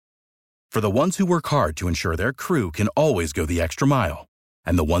For the ones who work hard to ensure their crew can always go the extra mile,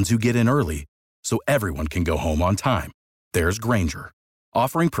 and the ones who get in early so everyone can go home on time, there's Grainger,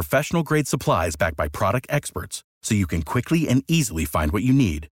 offering professional-grade supplies backed by product experts so you can quickly and easily find what you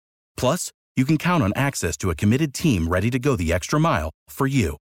need. Plus, you can count on access to a committed team ready to go the extra mile for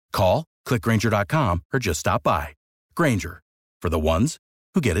you. Call, click Grainger.com, or just stop by. Grainger, for the ones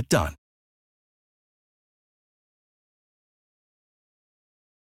who get it done.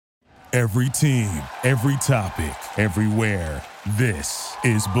 Every team, every topic, everywhere. This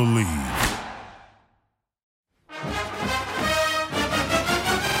is Believe.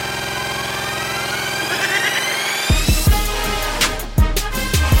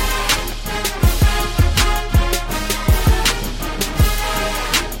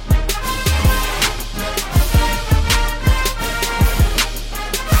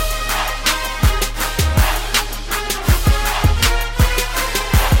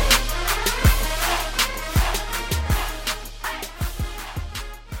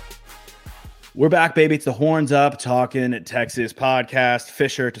 We're back, baby. It's the Horns Up Talking Texas podcast.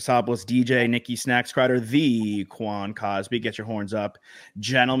 Fisher, Tosopoulos, DJ, Nikki, Snacks, Crider, the Quan Cosby. Get your horns up,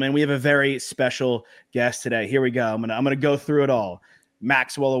 gentlemen. We have a very special guest today. Here we go. I'm gonna go through it all.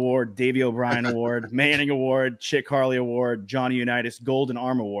 Maxwell Award, Davey O'Brien Award, Manning Award, Chick Harley Award, Johnny Unitas Golden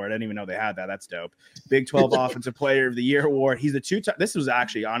Arm Award. I didn't even know they had that. That's dope. Big 12 Offensive Player of the Year Award. He's the two-time. This was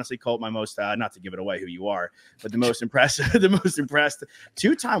actually, honestly, Colt, my most, not to give it away who you are, but the most impressive,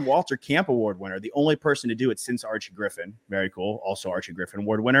 two-time Walter Camp Award winner, the only person to do it since Archie Griffin. Very cool. Also Archie Griffin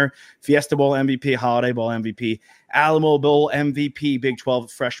Award winner, Fiesta Bowl MVP, Holiday Bowl MVP, Alamo Bowl MVP, Big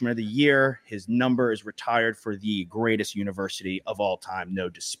 12 Freshman of the Year. His number is retired for the greatest university of all time, no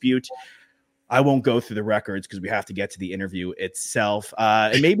dispute. I won't go through the records because we have to get to the interview itself.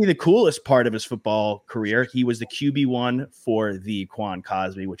 It may be the coolest part of his football career. He was the QB1 for the Quan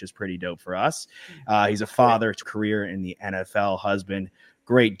Cosby, which is pretty dope for us. He's a father, career in the NFL, husband,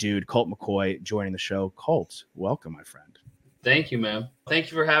 great dude. Colt McCoy joining the show. Colt, welcome, my friend. Thank you, man.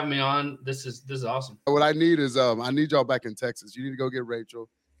 Thank you for having me on. This is awesome. What I need is I need y'all back in Texas. You need to go get Rachel,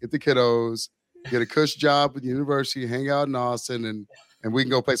 get the kiddos, get a cush job at the university, hang out in Austin, and we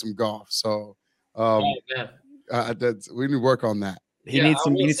can go play some golf. So we need to work on that. He needs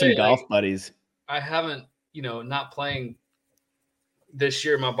some golf buddies. I haven't, not playing this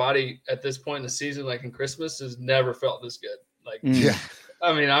year. My body at this point in the season, like in Christmas, has never felt this good. Like, yeah.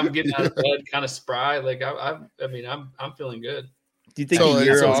 I mean, I'm getting out of bed kind of spry. Like, I'm feeling good. Do you think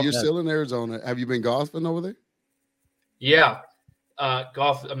you're still in Arizona? Have you been golfing over there? Yeah.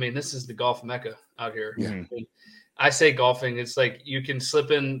 Golf. I mean, this is the golf mecca out here. Yeah. I mean, I say golfing. It's like you can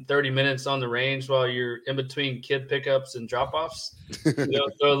slip in 30 minutes on the range while you're in between kid pickups and drop-offs.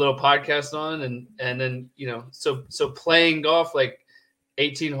 Throw a little podcast on, and then so playing golf like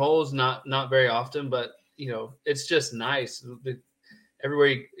 18 holes, not very often, but it's just nice.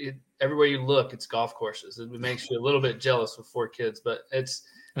 Everywhere you look, it's golf courses. It makes you a little bit jealous with 4 kids, but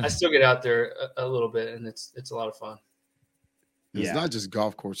I still get out there a little bit, and it's a lot of fun. It's not just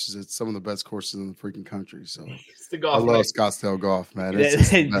golf courses; it's some of the best courses in the freaking country. So it's the golf. I love Scottsdale golf, man.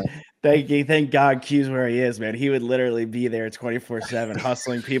 Thank God Q's where he is, man. He would literally be there 24/7,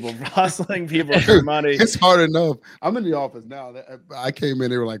 hustling people for money. It's hard enough. I'm in the office now. I came in,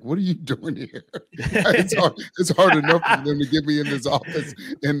 they were like, "What are you doing here?" It's hard enough for them to get me in this office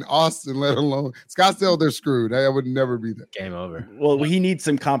in Austin, let alone Scottsdale. They're screwed. I would never be there. Game over. Well, he needs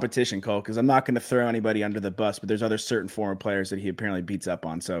some competition, Cole, because I'm not going to throw anybody under the bus, but there's other certain former players that he apparently beats up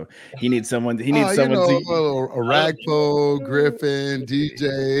on. So he needs someone. He needs someone. A Ragpo, Griffin,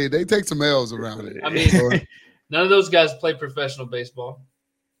 DJ. They take some L's around it. I mean, none of those guys play professional baseball.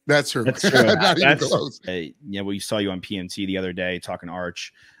 That's true. That's true. Not even close. We saw you on PMT the other day talking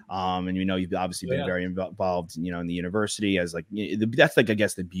Arch. And you've obviously been very involved, in the university that's I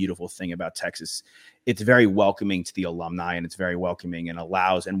guess the beautiful thing about Texas. It's very welcoming to the alumni, and it's very welcoming and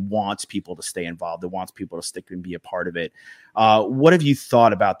allows and wants people to stay involved. It wants people to stick and be a part of it. What have you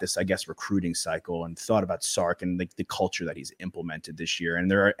thought about this, I guess, recruiting cycle, and thought about Sark and the culture that he's implemented this year?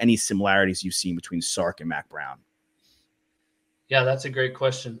 And there are any similarities you've seen between Sark and Mac Brown? Yeah, that's a great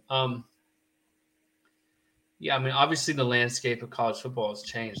question. Yeah, I mean, obviously the landscape of college football has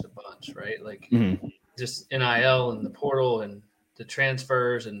changed a bunch, right? Like just NIL and the portal and the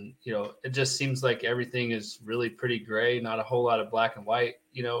transfers, and it just seems like everything is really pretty gray, not a whole lot of black and white.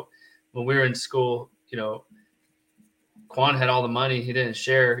 When we were in school, Quan had all the money. He didn't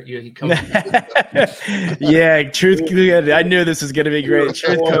share. He comes. Yeah, truth. I knew this was going to be great.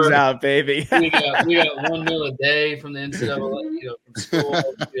 Truth comes out, baby. we got 1 meal a day from the NCAA, from school.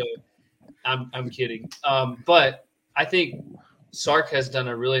 I'm kidding. But I think Sark has done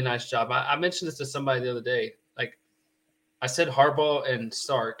a really nice job. I mentioned this to somebody the other day. Like I said, Harbaugh and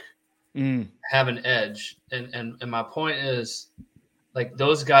Sark have an edge. And my point is, like,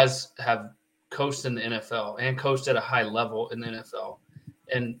 those guys have coached in the NFL and coached at a high level in the NFL.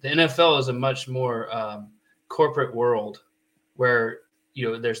 And the NFL is a much more corporate world where,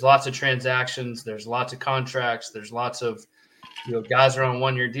 there's lots of transactions, there's lots of contracts, there's lots of, guys are on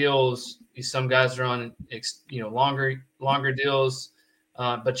 1-year deals. Some guys are on, longer deals.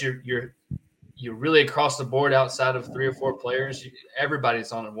 But you're really across the board outside of 3 or 4 players.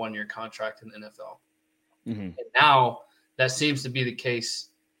 Everybody's on a 1-year contract in the NFL. Mm-hmm. And now that seems to be the case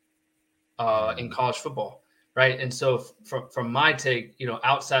in college football, right? And so from my take,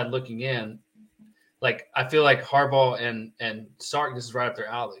 outside looking in, like I feel like Harbaugh and Sark, this is right up their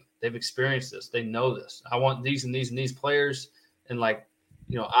alley. They've experienced this. They know this. I want these and these and these players, and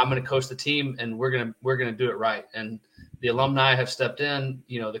I'm going to coach the team, and we're gonna do it right. And the alumni have stepped in.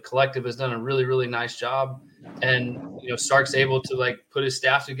 The collective has done a really, really nice job, and Sark's able to put his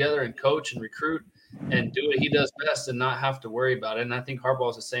staff together and coach and recruit and do what he does best and not have to worry about it. And I think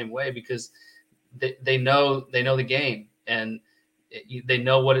Harbaugh is the same way because they know the game and they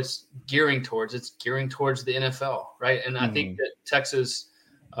know what it's gearing towards. It's gearing towards the NFL, right? And I think that Texas,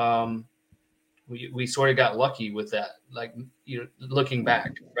 we sort of got lucky with that, looking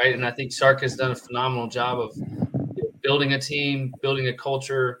back, right? And I think Sark has done a phenomenal job of building a team, building a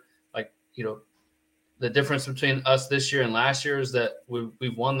culture. The difference between us this year and last year is that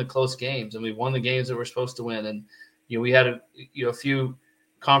we've won the close games and we've won the games that we're supposed to win. And, we had a few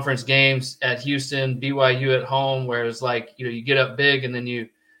conference games at Houston, BYU at home, where it's you get up big and then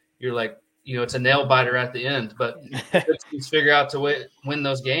you're like, it's a nail biter at the end, but teams figure out to win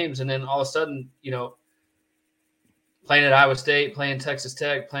those games. And then all of a sudden, playing at Iowa State, playing Texas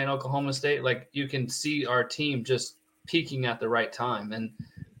Tech, playing Oklahoma State, you can see our team just peaking at the right time. And,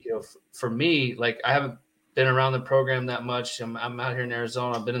 for me, I haven't been around the program that much. I'm out here in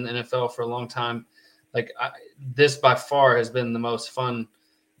Arizona. I've been in the NFL for a long time. This by far has been the most fun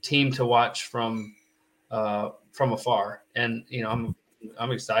team to watch from afar. And,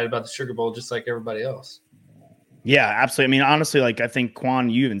 I'm excited about the Sugar Bowl just like everybody else. Yeah, absolutely. I mean, honestly, I think Quan,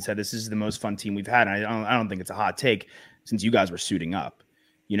 you even said this is the most fun team we've had. And I don't think it's a hot take since you guys were suiting up,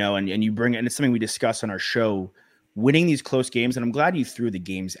 and you bring it, and it's something we discuss on our show, winning these close games. And I'm glad you threw the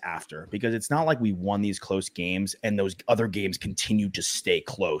games after, because it's not like we won these close games and those other games continue to stay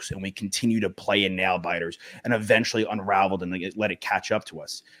close and we continue to play in nail biters and eventually unraveled and let it catch up to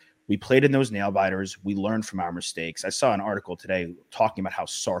us. We played in those nail biters. We learned from our mistakes. I saw an article today talking about how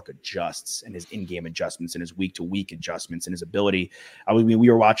Sark adjusts and his in-game adjustments and his week-to-week adjustments and his ability. We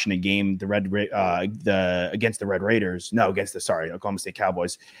were watching a game, against the Red Raiders, Oklahoma State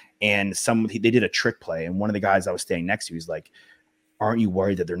Cowboys, and they did a trick play, and one of the guys I was standing next to, he's like, "Aren't you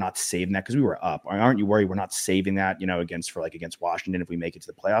worried that they're not saving that?" Because we were up. Aren't you worried we're not saving that? Against Washington if we make it to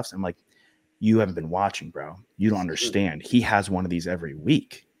the playoffs? I'm like, you haven't been watching, bro. You don't understand. He has one of these every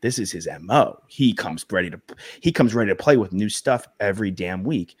week. This is his MO. He comes ready to play with new stuff every damn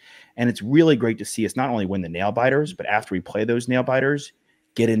week. And it's really great to see us not only win the nail biters, but after we play those nail biters,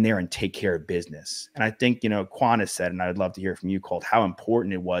 get in there and take care of business. And I think, Quan has said, and I'd love to hear from you, Colt, how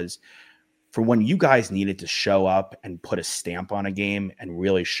important it was for when you guys needed to show up and put a stamp on a game and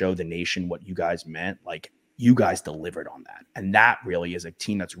really show the nation what you guys meant. You guys delivered on that. And that really is a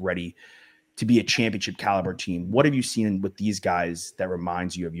team that's ready to be a championship caliber team. What have you seen with these guys that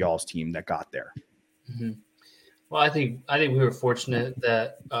reminds you of y'all's team that got there? Mm-hmm. Well, I think we were fortunate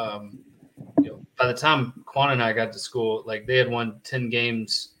that, by the time Quan and I got to school, they had won 10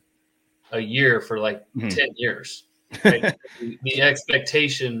 games a year for 10 years. Right? The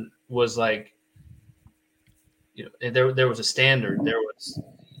expectation was there was a standard.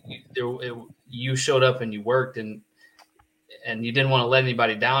 You showed up and you worked and you didn't want to let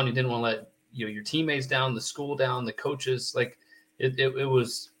anybody down. You didn't want to let your teammates down, the school down, the coaches. It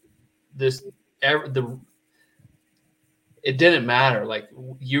was this. It didn't matter.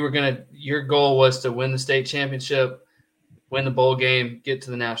 Your goal was to win the state championship, win the bowl game, get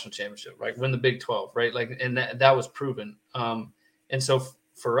to the national championship, right? Win the Big 12, right? And that was proven. And so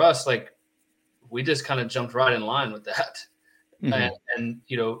for us, we just kind of jumped right in line with that. Mm-hmm. And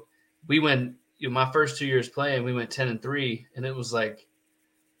we went. My first 2 years playing, we went 10-3, and it was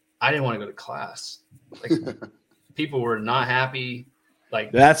I didn't want to go to class. People were not happy.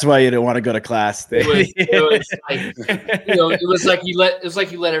 That's why you didn't want to go to class. It was like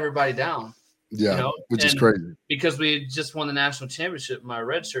you let everybody down. Yeah, which is crazy because we had just won the national championship my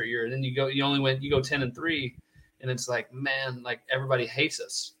redshirt year, and then you go 10-3, and it's man, everybody hates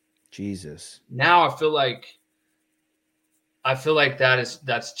us. Jesus. Now I feel I feel like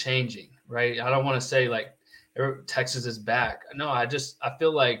that's changing, right? I don't want to say like Texas is back. No, I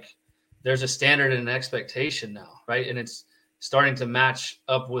feel like there's a standard and an expectation now, right? And it's starting to match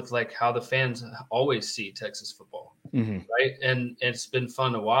up with like how the fans always see Texas football, right? And it's been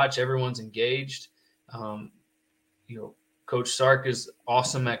fun to watch. Everyone's engaged. Coach Sark is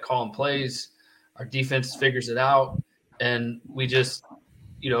awesome at calling plays. Our defense figures it out, and we just,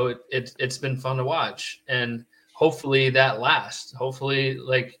 it's been fun to watch. And hopefully that lasts. Hopefully,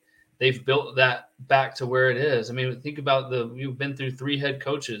 like, they've built that back to where it is. I mean, think about we've been through 3 head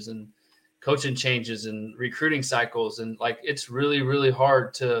coaches and coaching changes and recruiting cycles. And like, it's really, really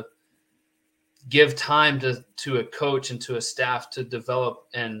hard to give time to a coach and to a staff to develop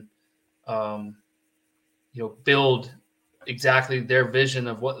and, build exactly their vision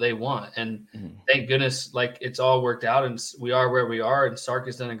of what they want. And thank goodness, like, it's all worked out and we are where we are, and Sark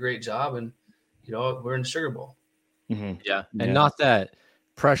has done a great job, and, we're in the Sugar Bowl. Yeah. And not that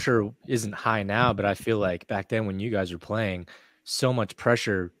pressure isn't high now, but I feel like back then when you guys were playing, so much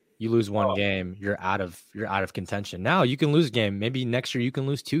pressure, you lose one game, you're out of contention. Now you can lose a game. Maybe next year you can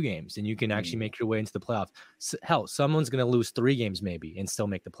lose 2 games and you can actually make your way into the playoff. Hell, someone's going to lose 3 games maybe and still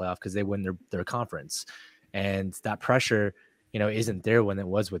make the playoff because they win their conference. And that pressure, isn't there when it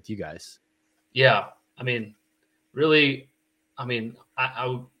was with you guys. Yeah. I mean, really, I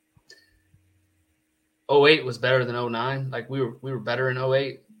 08 was better than 09. Like, we were better in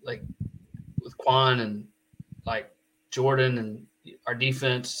 08, like with Quan and like Jordan and our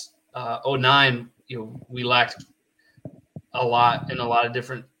defense. 09, we lacked a lot in a lot of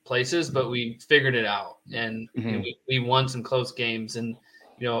different places, but we figured it out, and we won some close games. And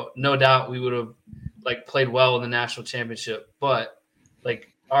no doubt we would have like played well in the national championship, but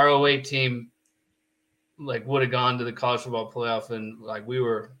like our 08 team like would have gone to the college football playoff, and like we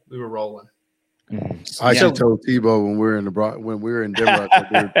were rolling. I actually told Tebow when we were in Denver, I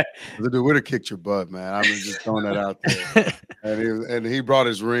said, dude, would have kicked your butt, man. I'm just throwing that out there. And he brought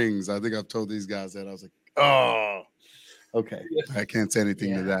his rings. I think I've told these guys that. I was like, oh, okay. I can't say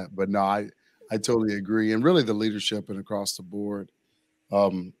anything to that. But no, I totally agree. And really the leadership and across the board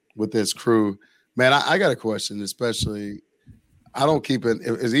with this crew. Man, I got a question, especially I don't keep it.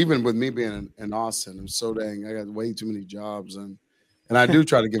 It's even with me being in Austin, I'm so dang, I got way too many jobs. And I do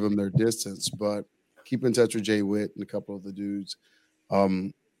try to give them their distance, but keep in touch with Jay Witt and a couple of the dudes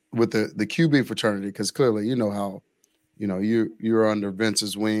with the QB fraternity, because clearly how you're under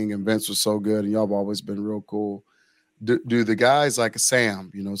Vince's wing, and Vince was so good, and y'all have always been real cool. Do the guys like Sam?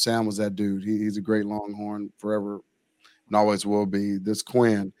 Sam was that dude. He's a great Longhorn forever and always will be. This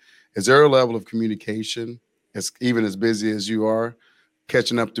Quinn, is there a level of communication, even as busy as you are,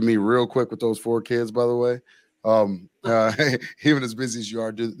 catching up to me real quick with those 4 kids, by the way? Even as busy as you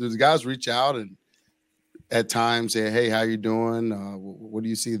are, do the guys reach out and at times say, hey, how you doing? What do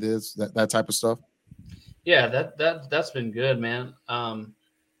you see that type of stuff? Yeah, that's been good, man.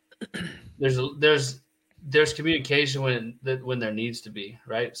 There's communication when there needs to be,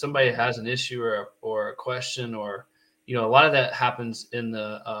 right? Somebody has an issue or a question, or a lot of that happens in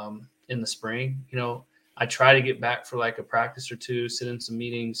the spring. I try to get back for like a practice or 2, sit in some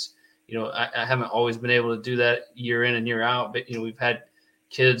meetings. I haven't always been able to do that year in and year out, but we've had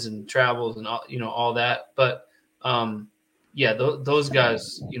kids and travels and all that. But those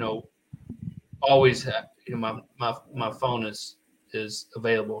guys, always have, my phone is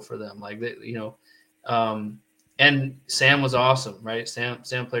available for them. Like they, and Sam was awesome, right? Sam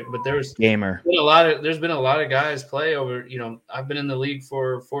played, but there's been a lot of guys play over. I've been in the league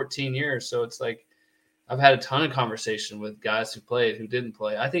for 14 years, so it's like I've had a ton of conversation with guys who played, who didn't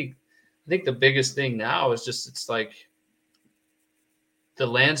play. I think the biggest thing now is just, it's like the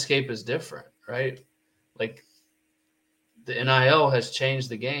landscape is different, right? Like the NIL has changed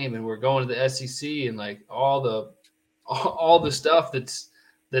the game, and we're going to the SEC and like all the stuff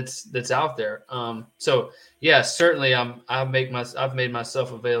that's out there. So yeah, certainly I've made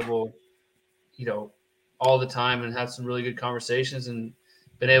myself available, all the time, and have some really good conversations and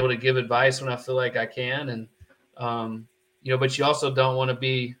been able to give advice when I feel like I can. And, but you also don't want to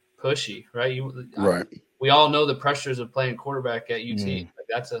be pushy, right? Right. We all know the pressures of playing quarterback at UT. Like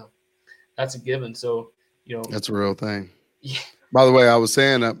that's a given. So, that's a real thing. Yeah. By the way, I was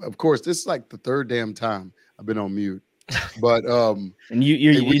saying, of course, this is like the 3rd damn time I've been on mute. But and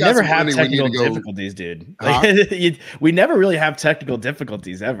you never have technical difficulties, dude. We never really have technical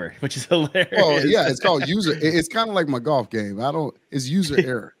difficulties ever, which is hilarious. Oh yeah, it's called user. It's kind of like my golf game. It's user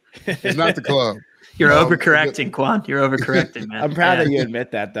error. It's not the club. You're overcorrecting, Quan. You're overcorrecting, man. I'm proud that you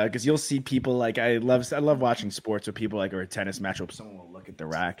admit that, though, because you'll see people like I love watching sports with people like, or a tennis match where someone will look at the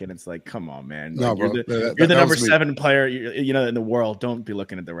rack, and it's like, come on, man. No, like, bro. You're the number 7 player, in the world. Don't be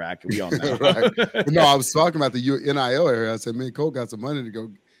looking at the rack. We all know. Right. But no, I was talking about the NIL area. I said, me and Colt got some money to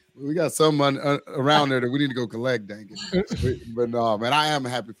go. We got some money around there that we need to go collect, dang it. But no, man, I am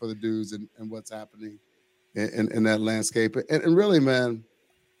happy for the dudes and what's happening in that landscape. And really, man,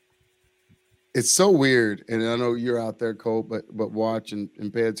 it's so weird. And I know you're out there, Colt, but watch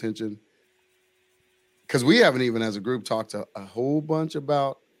and pay attention. Because we haven't even as a group talked a whole bunch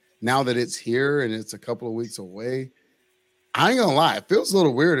about now that it's here and it's a couple of weeks away. I ain't gonna lie, it feels a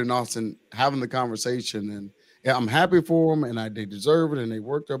little weird in Austin having the conversation. And yeah, I'm happy for them, and they deserve it, and they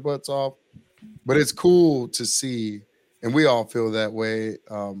worked their butts off. But it's cool to see, and we all feel that way,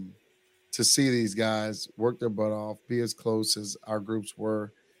 to see these guys work their butt off, be as close as our groups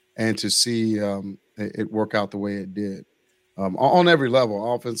were, and to see it work out the way it did. On every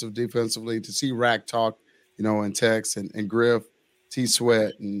level, offensive, defensively, to see Rack talk, and Tex and Griff, T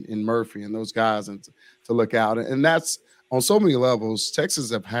Sweat and Murphy and those guys, and to look out. And that's on so many levels.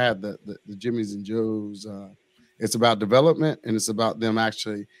 Texas have had the Jimmys and Joes. It's about development, and it's about them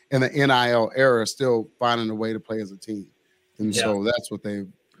actually in the NIL era still finding a way to play as a team. And so that's what they've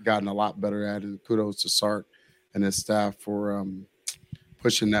gotten a lot better at. And kudos to Sark and his staff for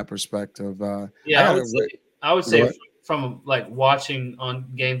pushing that perspective. I would say from like watching on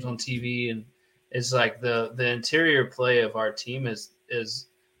games on TV, and it's like the interior play of our team is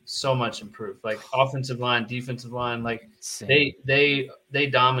so much improved. Like offensive line, defensive line, like they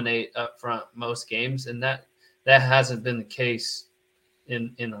dominate up front most games, and that hasn't been the case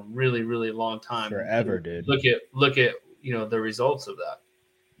in a really, really long time. Forever, dude. Look at the results of that.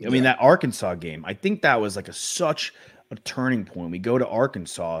 I mean, that Arkansas game, I think that was like such a turning point. We go to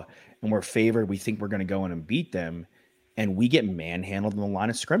Arkansas and we're favored. We think we're going to go in and beat them, and we get manhandled in the line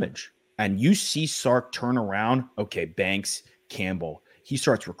of scrimmage. And you see Sark turn around. Okay, Banks, Campbell. He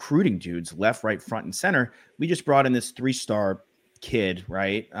starts recruiting dudes left, right, front, and center. We just brought in this 3-star kid,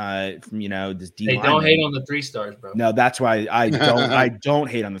 right? From this D. Hey, don't hate on the 3 stars, bro. No, that's why I don't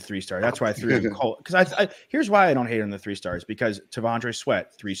hate on the 3-star. That's why I threw in Colt. Because here's why I don't hate on the 3-stars, because Tavondre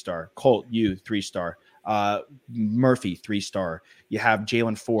Sweat, 3-star, Colt, 3-star, Murphy, 3-star. You have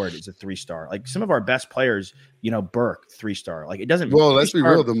Jalen Ford is a 3-star. Like some of our best players, Burke, 3-star. Like it doesn't. Well, let's be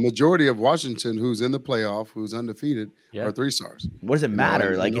real. The majority of Washington, who's in the playoff, who's undefeated, are 3-stars. What does it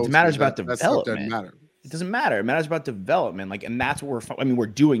matter? Like it matters about development. That doesn't matter. It doesn't matter. It matters about development. Like, and that's what we're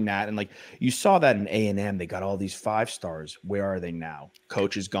doing that. And like, you saw that in A&M, they got all these 5-stars. Where are they now?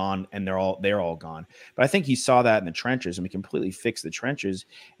 Coach is gone and they're all gone. But I think he saw that in the trenches, and we completely fixed the trenches.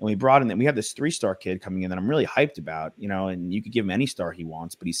 And we brought in that. We have this 3-star kid coming in that I'm really hyped about, and you could give him any star he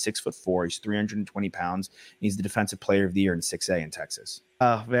wants, but he's 6'4", he's 320 pounds. And he's the defensive player of the year in 6A in Texas.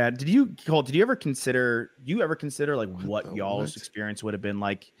 Man, Colt, did you ever consider like what y'all's experience would have been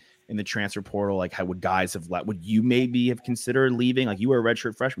like in the transfer portal? Like how would guys have left? Would you maybe have considered leaving? Like you were a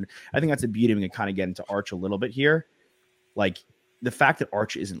redshirt freshman. I think that's the beauty. We can kind of get into Arch a little bit here. Like the fact that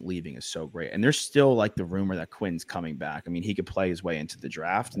Arch isn't leaving is so great. And there's still like the rumor that Quinn's coming back. I mean, he could play his way into the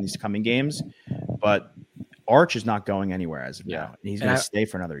draft in these coming games, but Arch is not going anywhere as of now. And he's going to stay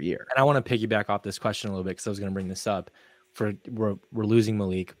for another year. And I want to piggyback off this question a little bit because I was going to bring this up. We're losing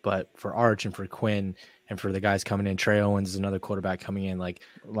Malik, but for Arch and for Quinn and for the guys coming in, Trey Owens is another quarterback coming in. Like,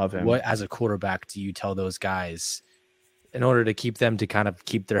 love him. What as a quarterback do you tell those guys in order to keep them to kind of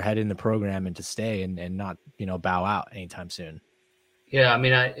keep their head in the program and to stay and not bow out anytime soon? Yeah, I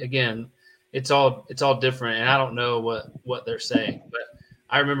mean, again, it's all different, and I don't know what they're saying, but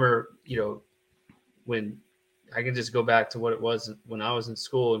I remember when I can just go back to what it was when I was in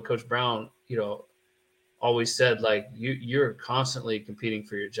school, and Coach Brown always said, like, you're constantly competing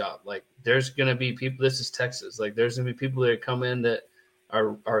for your job. Like there's going to be people, this is Texas. Like there's going to be people that come in that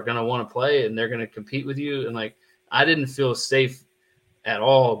are going to want to play and they're going to compete with you. And like, I didn't feel safe at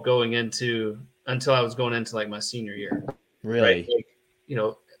all until I was going into like my senior year. Really? Right?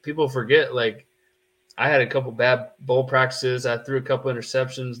 Like, people forget, like I had a couple bad bowl practices. I threw a couple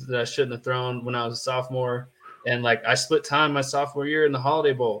interceptions that I shouldn't have thrown when I was a sophomore. And like, I split time my sophomore year in the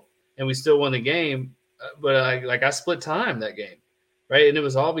Holiday Bowl and we still won the game. But I split time that game, right? And it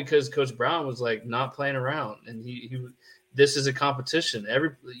was all because Coach Brown was like not playing around, and he this is a competition.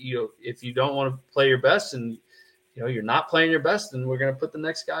 If you don't want to play your best, and you're not playing your best, then we're going to put the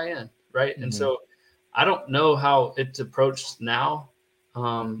next guy in, right? Mm-hmm. And so I don't know how it's approached now.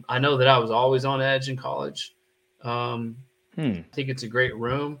 I know that I was always on edge in college. I think it's a great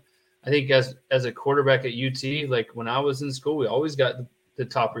room. I think as a quarterback at UT, like when I was in school, we always got the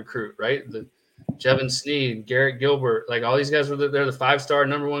top recruit, right? Jevin Sneed, Garrett Gilbert, like all these guys they're the 5-star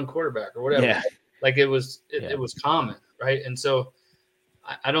number 1 quarterback or whatever. Yeah. Like it was common, right? And so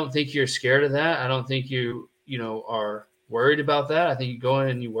I don't think you're scared of that. I don't think you are worried about that. I think you go in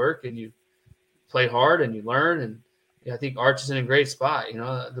and you work and you play hard and you learn. And I think Arch is in a great spot.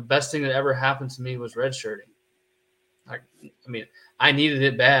 The best thing that ever happened to me was redshirting. I needed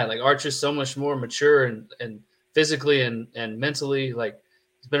it bad. Like Arch is so much more mature and physically and mentally. Like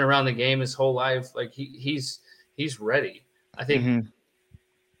he's been around the game his whole life. Like he's ready. I think,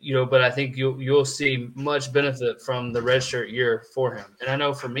 but I think you'll see much benefit from the redshirt year for him. And I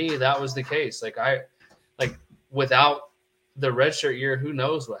know for me that was the case. Like without the redshirt year, who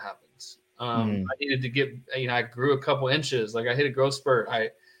knows what happens. I needed to get. I grew a couple inches. Like I hit a growth spurt.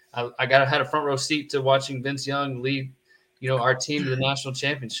 I had a front row seat to watching Vince Young lead, our team to the national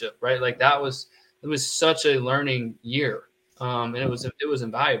championship, right? Like it was such a learning year, and it was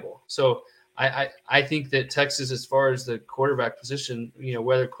invaluable. So I think that Texas, as far as the quarterback position,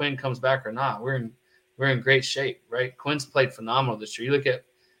 whether Quinn comes back or not, we're in great shape, right? Quinn's played phenomenal this year. You look at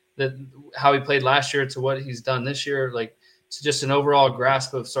how he played last year to what he's done this year, like it's just an overall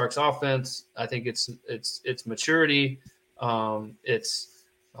grasp of Sark's offense. I think it's maturity, it's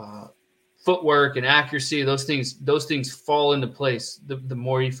footwork and accuracy. Those things fall into place the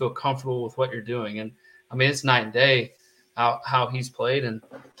more you feel comfortable with what you're doing. And it's night and day how he's played. And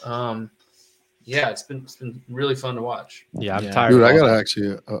it's been really fun to watch. Yeah, I'm tired. Dude, I got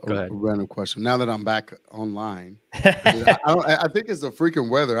actually a random question. Now that I'm back online, I think it's the freaking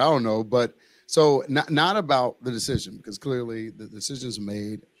weather. I don't know, but so not about the decision, because clearly the decision's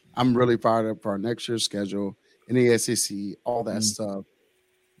made. I'm really fired up for our next year's schedule in the SEC, all that stuff.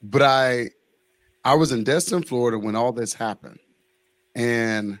 But I was in Destin, Florida when all this happened.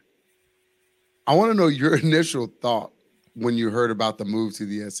 And I want to know your initial thought when you heard about the move to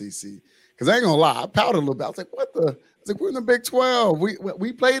the SEC. Because I ain't going to lie, I pouted a little bit. I was like, we're in the Big 12.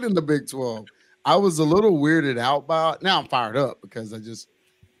 We played in the Big 12. I was a little weirded out by it. Now I'm fired up because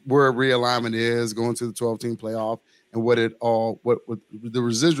where realignment is, going to the 12-team playoff, and what the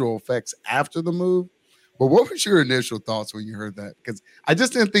residual effects after the move. But what was your initial thoughts when you heard that? Because I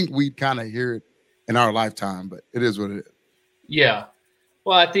just didn't think we'd kind of hear it in our lifetime, but it is what it is. Yeah.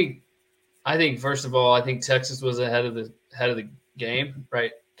 Well, I think first of all, I think Texas was ahead of the game,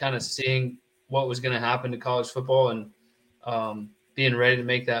 right? Kind of seeing what was going to happen to college football and being ready to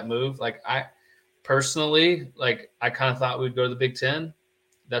make that move. Like I personally, I kind of thought we'd go to the Big Ten.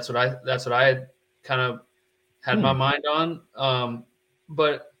 That's what I had kind of had my mind on.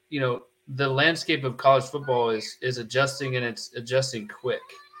 But the landscape of college football is adjusting, and it's adjusting quick.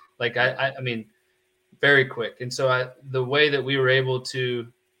 Like I mean, very quick. And so the way that we were able to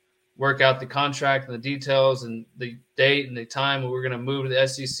work out the contract and the details and the date and the time when we're going to move to the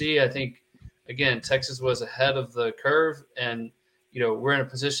SEC, I think again Texas was ahead of the curve, and we're in a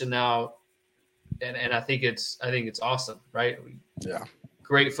position now, and I think it's awesome, right? Yeah,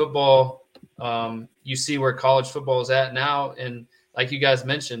 great football. You see where college football is at now, and like you guys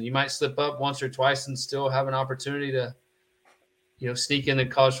mentioned, you might slip up once or twice and still have an opportunity to sneak in the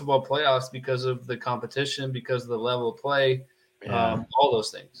college football playoffs because of the competition, because of the level of play, all those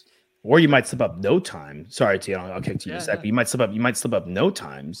things. Or you might slip up no time. Sorry, T, I'll kick to you in a sec. But you might slip up no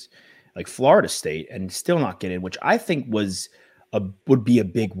times, like Florida State, and still not get in, which I think would be a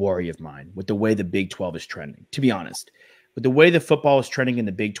big worry of mine with the way the Big 12 is trending, to be honest. With the way the football is trending in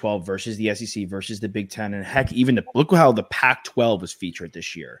the Big 12 versus the SEC versus the Big 10, and heck, even look how the Pac-12 was featured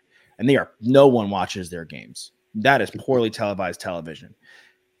this year, and no one watches their games. That is poorly televised television.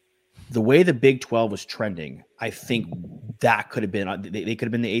 The way the Big 12 was trending, I think that could have been they could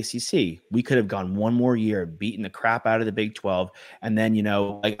have been the ACC. We could have gone one more year, beating the crap out of the Big 12, and then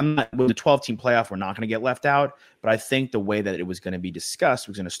I'm not with the 12-team playoff. We're not going to get left out, but I think the way that it was going to be discussed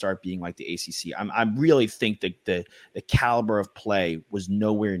was going to start being like the ACC. I really think that the caliber of play was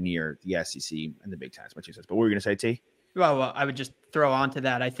nowhere near the SEC and the Big 10. That's what you said. But what were you going to say, T? Well, I would just throw on to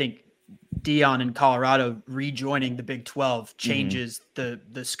that. I think Dion and Colorado rejoining the Big 12 changes the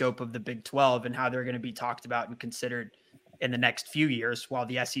scope of the Big 12 and how they're going to be talked about and considered in the next few years, while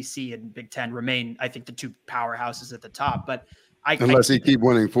the SEC and Big 10 remain, I think, the two powerhouses at the top. But unless he keep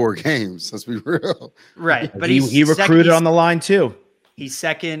winning 4 games, let's be real. Right. But he recruited on the line too. He's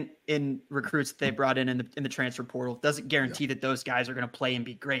second in recruits that they brought in the transfer portal. Doesn't guarantee that those guys are going to play and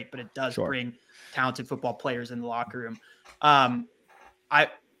be great, but it does bring talented football players in the locker room. I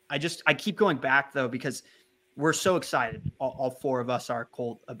keep going back though, because we're so excited. All 4 of us are,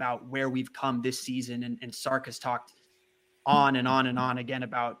 Colt, about where we've come this season. And Sark has talked on and on and on again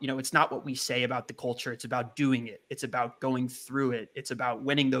about, it's not what we say about the culture. It's about doing it. It's about going through it. It's about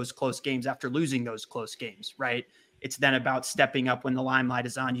winning those close games after losing those close games, right? It's then about stepping up when the limelight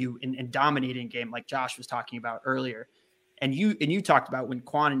is on you and dominating game, like Josh was talking about earlier. And you talked about when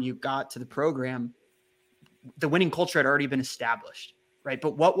Quan and you got to the program, the winning culture had already been established, right?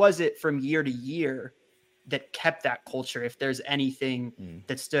 But what was it from year to year that kept that culture? If there's anything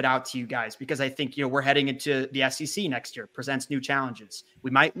that stood out to you guys, because I think, we're heading into the SEC next year, presents new challenges.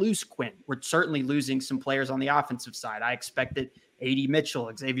 We might lose Quinn. We're certainly losing some players on the offensive side. I expect that A.D.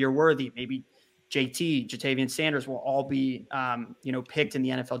 Mitchell, Xavier Worthy, maybe JT, Jatavian Sanders will all be, picked in the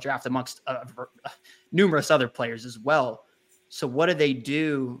NFL draft amongst numerous other players as well. So what do they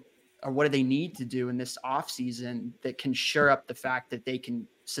do, or what do they need to do in this offseason that can shore up the fact that they can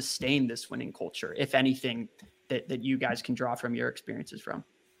sustain this winning culture, if anything, that you guys can draw from your experiences from?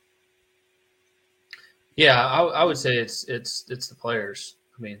 Yeah, I would say it's the players.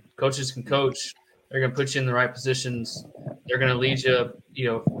 I mean, coaches can coach. They're going to put you in the right positions. They're going to lead you,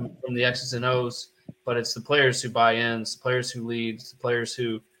 from the X's and O's. But it's the players who buy in, it's the players who lead, it's the players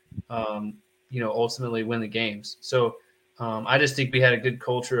who, ultimately win the games. So I just think we had a good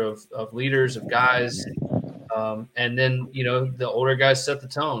culture of leaders, of guys. And then, the older guys set the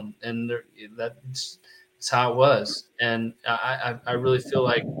tone, and that's how it was. And I really feel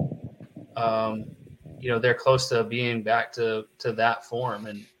like, they're close to being back to that form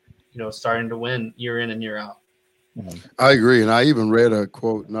and, starting to win year in and year out. I agree. And I even read a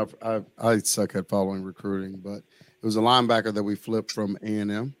quote, and I suck at following recruiting, but it was a linebacker that we flipped from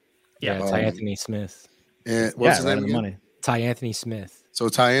A&M. Yeah, Ty Anthony Smith. And what's his name again? Ty Anthony Smith. So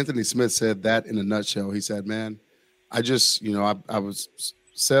Ty Anthony Smith said that in a nutshell. He said, man, I just, I was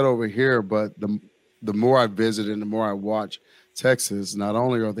set over here, but the more I visit and the more I watch Texas, not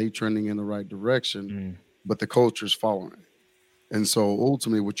only are they trending in the right direction, but the culture's following it. And so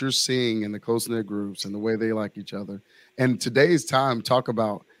ultimately what you're seeing in the close-knit groups and the way they like each other, and today's time, talk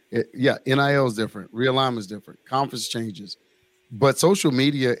about it. Yeah, NIL is different. Realignment is different. Conference changes. But social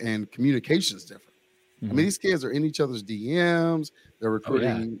media and communication is different. I mean, these kids are in each other's DMs. They're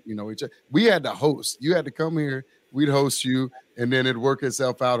recruiting, each other. We had to host. You had to come here. We'd host you, and then it'd work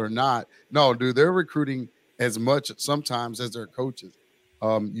itself out or not. No, dude, they're recruiting as much sometimes as their coaches.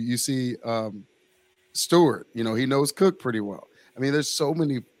 You see Stewart, he knows Cook pretty well. I mean, there's so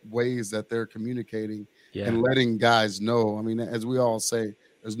many ways that they're communicating and letting guys know. I mean, as we all say,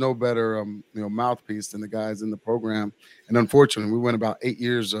 there's no better, mouthpiece than the guys in the program. And unfortunately, we went about 8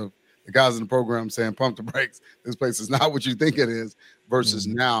 years of the guys in the program saying, pump the brakes. This place is not what you think it is, versus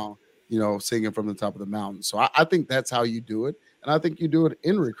now, singing from the top of the mountain. So I think that's how you do it. And I think you do it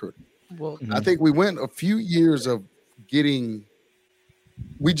in recruiting. Well, I think we went a few years of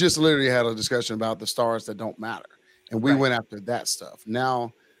we just literally had a discussion about the stars that don't matter. And we went after that stuff.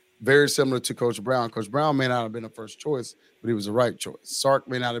 Now, very similar to Coach Brown. Coach Brown may not have been a first choice, but he was the right choice. Sark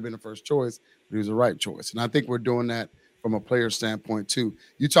may not have been a first choice, but he was the right choice. And I think we're doing that from a player standpoint too.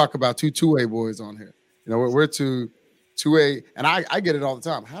 You talk about two-way boys on here. We're two-way, and I get it all the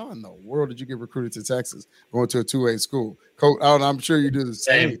time. How in the world did you get recruited to Texas going to a two-way school? Coach, I'm sure you do the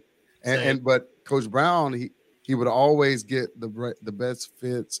same. But Coach Brown, he would always get the best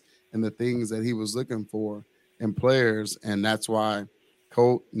fits and the things that he was looking for in players, and that's why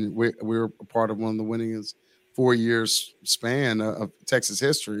Colt, we're a part of one of the winningest 4 years span of Texas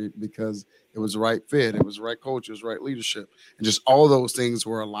history, because it was the right fit, it was the right coach, it was the right leadership, and just all those things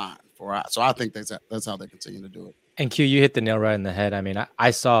were aligned for us. So I think that's how they continue to do it. And Q, you hit the nail right in the head. I mean, I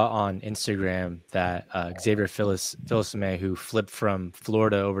saw on Instagram that Xavier Philosome, who flipped from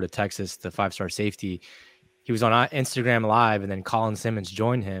Florida over to Texas, the 5-star safety, he was on Instagram Live, and then Colin Simmons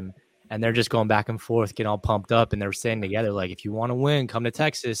joined him. And they're just going back and forth, getting all pumped up, and they're saying together, like, if you want to win, come to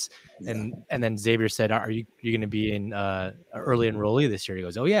Texas. And then Xavier said, are you going to be in early enrollee this year? He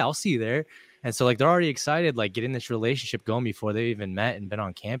goes, oh, yeah, I'll see you there. And so, like, they're already excited, like, getting this relationship going before they even met and been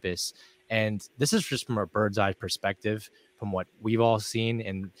on campus. And this is just from a bird's eye perspective, from what we've all seen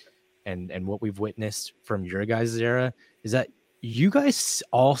and what we've witnessed from your guys' era, is that you guys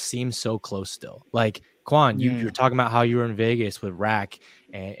all seem so close still. Like, Quan, you're talking about how you were in Vegas with Rack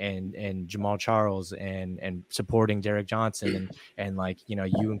and Jamal Charles and supporting Derek Johnson and like, you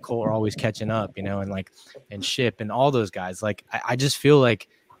and Cole are always catching up, and Ship and all those guys. Like, I just feel like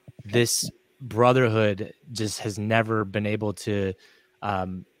this brotherhood just has never been able to,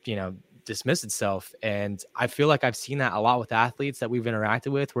 dismiss itself. And I feel like I've seen that a lot with athletes that we've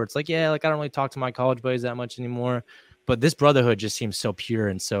interacted with, where it's like, I don't really talk to my college buddies that much anymore. But this brotherhood just seems so pure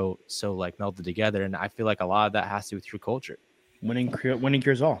and so like melted together. And I feel like a lot of that has to do with your culture. Winning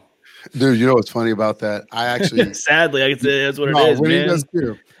cures all. Dude, you know what's funny about that? I actually sadly, I can say that's what it is, man. Does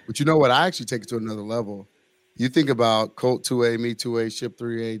too. But you know what? I actually take it to another level. You think about Colt 2A, me 2A, Ship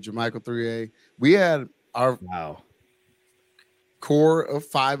 3A, Jermichael 3A. We had our core of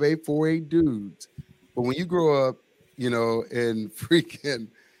 5A, 4A dudes. But when you grow up, in freaking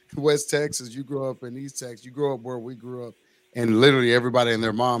West Texas, you grow up in East Texas, you grow up where we grew up, and literally everybody and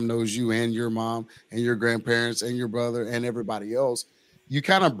their mom knows you and your mom and your grandparents and your brother and everybody else. You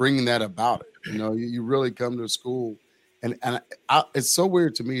kind of bring that about it. You really come to school. And it's so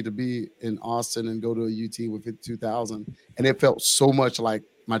weird to me to be in Austin and go to a UT with 52,000. And it felt so much like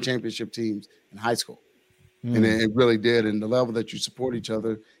my championship teams in high school. And it really did. And the level that you support each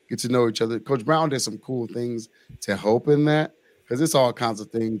other, get to know each other. Coach Brown did some cool things to help in that, because it's all kinds of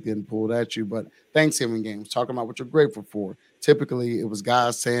things getting pulled at you. But Thanksgiving games, talking about what you're grateful for. Typically, it was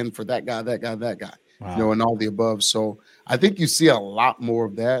guys saying for that guy, that guy, that guy, wow. And all the above. So I think you see a lot more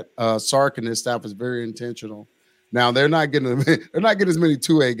of that. Sark and his staff is very intentional. Now they're not getting as many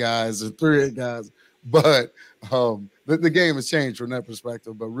 2A guys and 3A guys, but the game has changed from that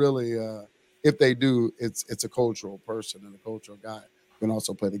perspective. But really, if they do, it's a cultural person and a cultural guy who can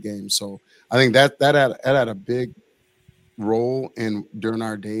also play the game. So I think that had a big role during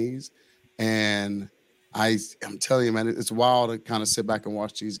our days. And I'm telling you, man, it's wild to kind of sit back and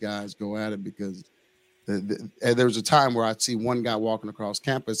watch these guys go at it, because there was a time where I'd see one guy walking across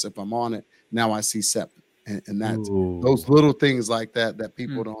campus. If I'm on it, now I see 7. And that's those little things like that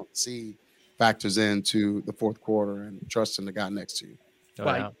people don't see factors into the fourth quarter and trusting the guy next to you.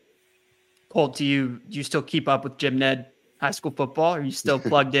 Colt, do you still keep up with Jim Ned high school football? Are you still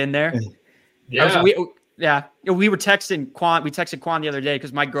plugged in there? Yeah. We were texting Quan. We texted Quan the other day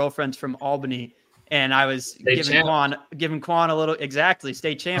because my girlfriend's from Albany, and I was giving Quan a little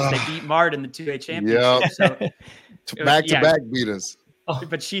state champs. They beat Mart in the 2A championship. So back beat us.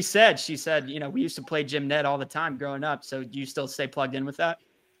 But she said, we used to play Jim Ned all the time growing up. So do you still stay plugged in with that?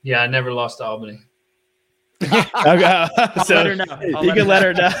 Yeah, I never lost to Albany. Okay. So let her know. You can let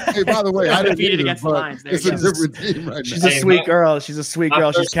her know. Hey, by the way, I didn't defeated against the Lions. It's a different team right now. She's a sweet girl. She's a sweet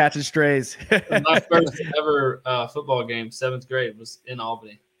girl. She's catching strays. My first ever football game, 7th grade, was in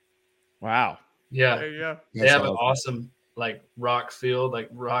Albany. Wow. Yeah. There you go. They have an awesome rock field,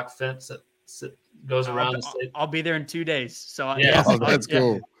 rock fence that goes around the state. I'll be there in 2 days. So that's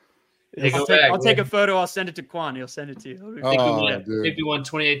cool. I'll take a photo. I'll send it to Quan. He'll send it to you. I think we won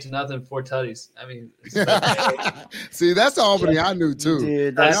 28-0, 4 tutties. I mean, see, that's Albany I knew too.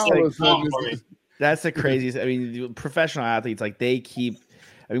 Dude, that's the craziest. I mean, professional athletes, they keep.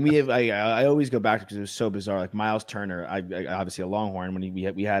 I mean, we have. I always go back because it was so bizarre. Like Miles Turner, I obviously a Longhorn. When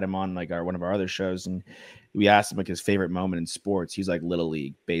we had him on one of our other shows, and we asked him his favorite moment in sports. He's like Little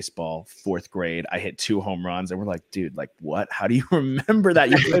League baseball, 4th grade. I hit 2 home runs, and we're like, dude, what? How do you remember that?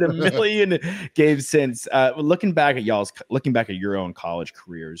 You played a million games since. Looking back at your own college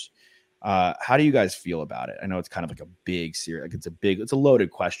careers, how do you guys feel about it? I know it's kind of a big series. It's a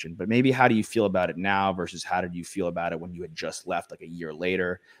loaded question, but maybe how do you feel about it now versus how did you feel about it when you had just left a year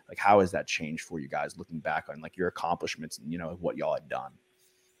later? How has that changed for you guys looking back on your accomplishments and what y'all had done?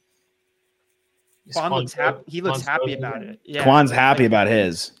 Quan looks happy. He looks happy about it. Yeah, Quan's happy about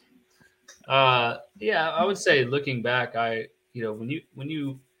his. Yeah, I would say looking back, when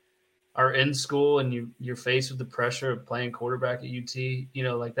you are in school and you're faced with the pressure of playing quarterback at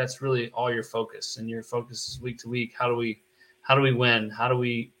UT, that's really all your focus, and your focus is week to week. How do we win? How do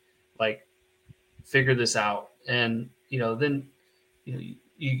we figure this out? And then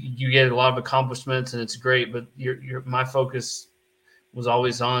you get a lot of accomplishments and it's great, but my focus was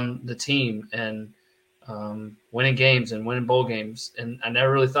always on the team and winning games and winning bowl games. And I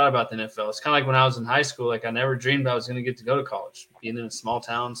never really thought about the NFL. It's kind of like when I was in high school, I never dreamed I was going to get to go to college, being in a small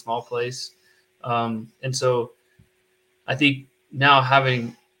town, small place. And so I think now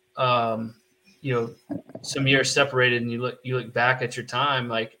having, some years separated and you look back at your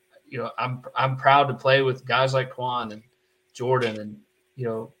time, I'm proud to play with guys like Quan and Jordan. And,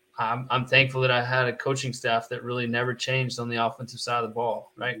 I'm thankful that I had a coaching staff that really never changed on the offensive side of the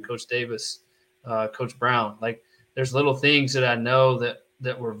ball, right? Coach Davis, Coach Brown. There's little things that I know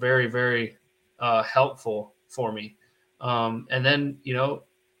that were very, very helpful for me. And then,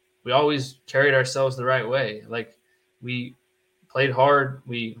 we always carried ourselves the right way. We played hard,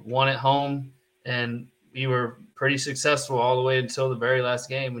 we won at home, and we were pretty successful all the way until the very last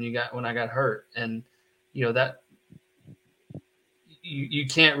game when I got hurt. And, that you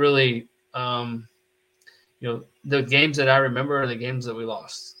can't really, the games that I remember are the games that we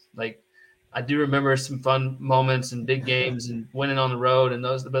lost. I do remember some fun moments and big games and winning on the road and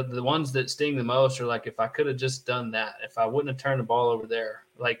those, but the ones that sting the most are if I could have just done that, if I wouldn't have turned the ball over there,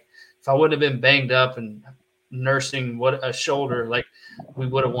 if I wouldn't have been banged up and nursing a shoulder, we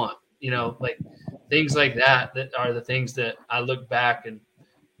would have won, things like that are the things that I look back and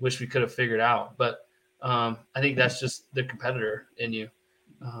wish we could have figured out. But I think that's just the competitor in you.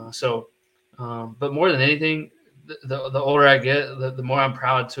 But more than anything, the older I get, the more I'm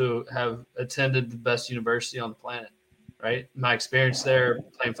proud to have attended the best university on the planet, right? My experience there,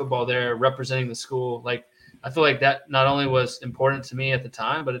 playing football there, representing the school, like I feel like that not only was important to me at the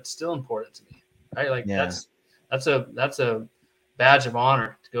time, but it's still important to me, right? Like that's a badge of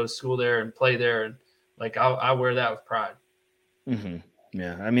honor to go to school there and play there, and like I wear that with pride. Mm-hmm.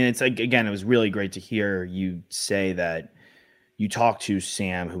 Yeah, I mean, it's like, again, it was really great to hear you say that you talked to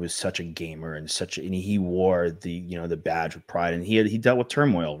Sam, who was such a gamer and he wore the badge with pride, and he dealt with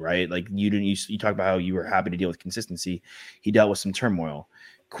turmoil, right? Like you talk about how you were happy to deal with consistency. He dealt with some turmoil.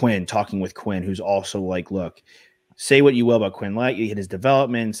 Quinn, talking with Quinn, who's also like, look, say what you will about Quinn Light, his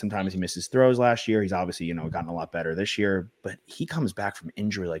development. Sometimes he misses throws last year. He's obviously, gotten a lot better this year, but he comes back from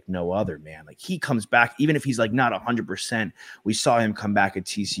injury like no other, man. Like he comes back, even if he's like not 100%, we saw him come back at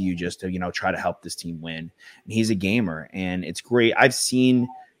TCU just to, try to help this team win. And he's a gamer, and it's great. I've seen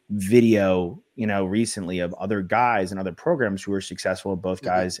video, recently of other guys and other programs who are successful. Both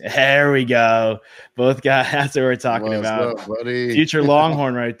guys. There we go. Both guys. That's what we're talking about. Up, buddy? Future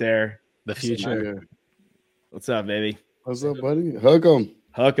Longhorn right there. The future. What's up, baby? What's up, buddy? Hook 'em.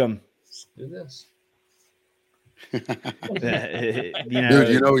 Hook 'em. Let's do this.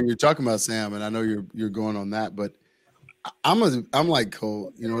 Dude, when you're talking about Sam, and I know you're going on that, but I'm like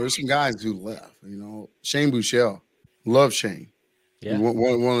Colt. There's some guys who left. Shane Buechele, love Shane. Yeah,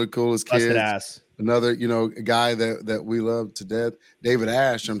 one of the coolest kids. Busted ass. Another, a guy that we love to death. David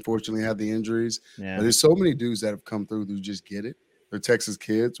Ash, unfortunately, had the injuries. Yeah. But there's so many dudes that have come through who just get it. They're Texas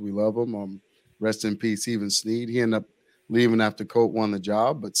kids. We love them. Rest in peace, Steven Snead. He ended up leaving after Colt won the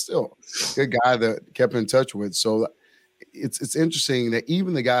job, but still, good guy that kept in touch with. So it's interesting that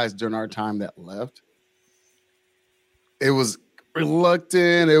even the guys during our time that left, it was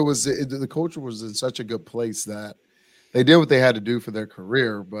reluctant. The culture was in such a good place that they did what they had to do for their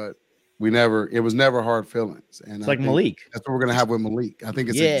career, but it was never hard feelings. And it's like Malik. That's what we're gonna have with Malik. I think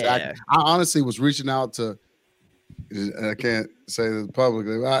it's exactly. I honestly was reaching out to. I can't say this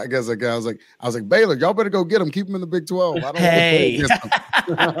publicly. I guess I was like, Baylor, y'all better go get him. Keep him in the Big 12. I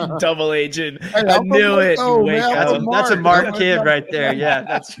don't double agent. Hey, I knew it. That's a Mark kid right there. Yeah,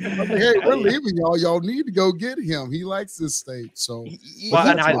 that's. Hey, we're leaving y'all. Y'all need to go get him. He likes this state. So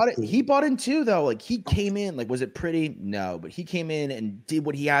he bought in too, though. Like he came in. Like, was it pretty? No, but he came in and did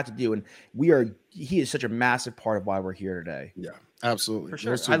what he had to do, and he is such a massive part of why we're here today. Yeah, absolutely. For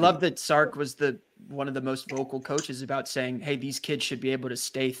sure. I love that Sark was one of the most vocal coaches about saying, hey, these kids should be able to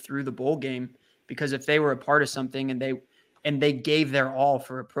stay through the bowl game, because if they were a part of something and they gave their all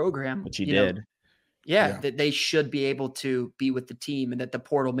for a program, which he did. That they should be able to be with the team, and that the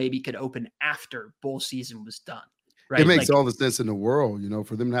portal maybe could open after bowl season was done. Right. It makes all the sense in the world,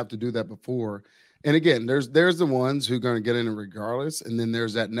 for them to have to do that before. And again, there's the ones who are going to get in it regardless. And then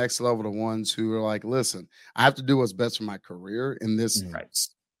there's that next level of ones who are like, listen, I have to do what's best for my career in this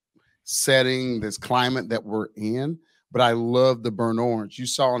setting, this climate that we're in. But I love the burnt orange. You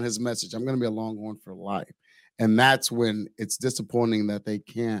saw in his message, I'm going to be a Longhorn for life. And that's when it's disappointing that they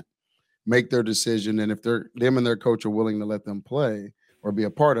can't make their decision. And if them and their coach are willing to let them play or be a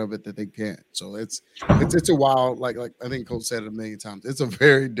part of it, that they can't. So it's a wild, like I think Coach said it a million times, it's a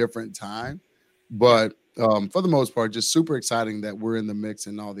very different time. But for the most part, just super exciting that we're in the mix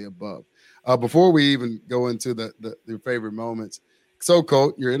and all the above. Before we even go into your favorite moments, so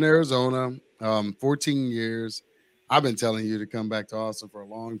Colt, you're in Arizona, 14 years. I've been telling you to come back to Austin for a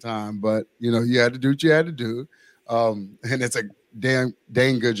long time, but you had to do what you had to do, and it's a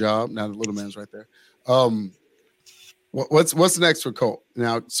dang good job. Now the little man's right there. What's next for Colt?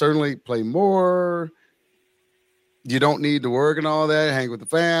 Now, certainly play more. You don't need to work and all that. Hang with the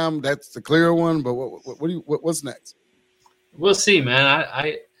fam. That's the clear one. But what's next? We'll see, man.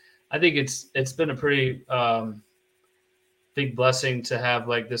 I think it's been a pretty big blessing to have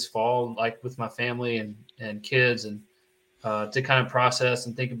like this fall, like with my family and kids, and to kind of process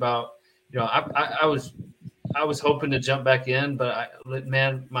and think about. I was hoping to jump back in, but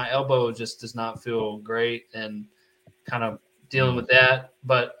my elbow just does not feel great, and kind of dealing with that.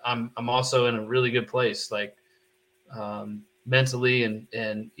 But I'm also in a really good place, like mentally,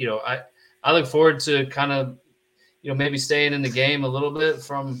 and I look forward to kind of maybe staying in the game a little bit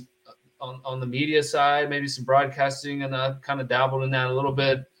from on the media side, maybe some broadcasting, and I've kind of dabbled in that a little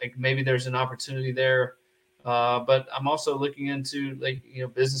bit. Like maybe there's an opportunity there, but I'm also looking into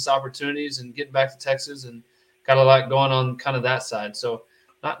business opportunities and getting back to Texas, and got a lot going on kind of that side. So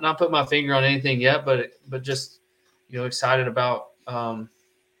not put my finger on anything yet, but just excited about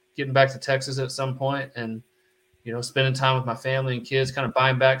getting back to Texas at some point, and spending time with my family and kids, kind of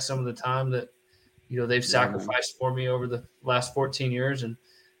buying back some of the time that they've sacrificed for me over the last 14 years, and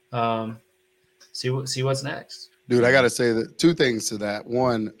see what's next. Dude, I got to say that 2 things to that.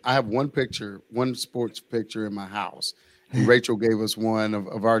 One, I have one sports picture in my house. And Rachel gave us one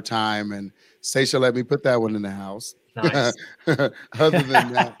of our time, and Stacia let me put that one in the house. Nice. Other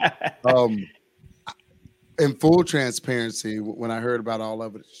than that, in full transparency, when I heard about all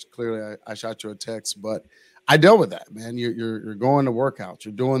of it, clearly I shot you a text, but I dealt with that, man. You're going to workouts.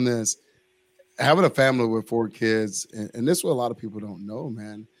 You're doing this. Having a family with 4 kids, and this is what a lot of people don't know,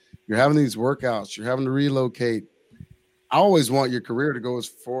 man. You're having these workouts. You're having to relocate. I always want your career to go as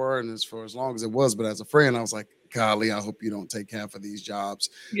far and for as long as it was, but as a friend, I was like, golly, I hope you don't take half of these jobs.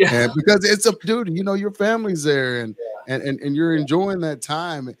 Yeah. And because it's a dude, your family's there and you're enjoying that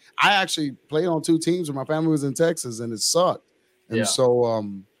time. I actually played on 2 teams where my family was in Texas and it sucked. And so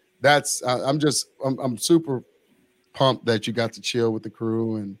I'm super pumped that you got to chill with the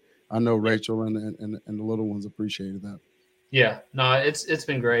crew, and I know Rachel and the little ones appreciated that. Yeah, no, it's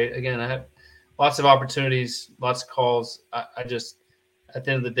been great. Again, I have lots of opportunities, lots of calls. I just, at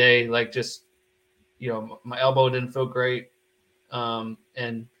the end of the day, like, just, my elbow didn't feel great. And,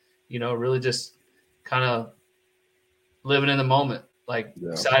 really just kind of living in the moment, like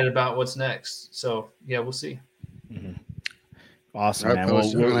excited about what's next. So yeah, we'll see. Mm-hmm. Awesome, man.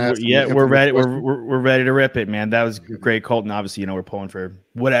 Well, we're ready. We're ready to rip it, man. That was great, Colton. Obviously, we're pulling for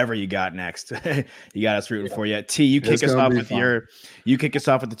whatever you got next. You got us rooting for you. T, you kick us off with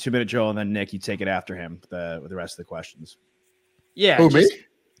the 2-minute drill, and then Nick, you take it after him with the rest of the questions. Yeah. Who, me?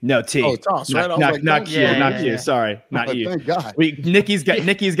 No, T. Oh, Toss, right? Not Q. Sorry, not you. Thank God.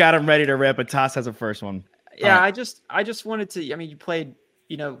 Nikki's got him ready to rip, but Toss has a first one. Yeah, right. I just wanted to. I mean, you played,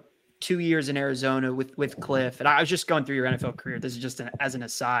 2 years in Arizona with Cliff, and I was just going through your NFL career. This is just as an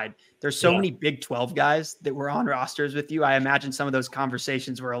aside. There's so many Big 12 guys that were on rosters with you. I imagine some of those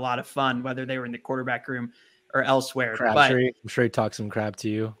conversations were a lot of fun, whether they were in the quarterback room or elsewhere. Crabtree, I'm sure he talked some crap to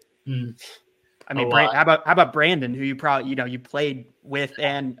you. I mean, how about Brandon, who you probably you played with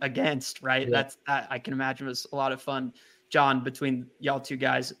and against, right? Yeah. That I can imagine was a lot of fun. John, between y'all 2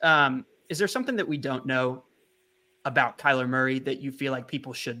 guys, is there something that we don't know about Kyler Murray that you feel like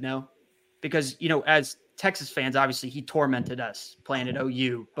people should know? Because, as Texas fans, obviously he tormented us playing at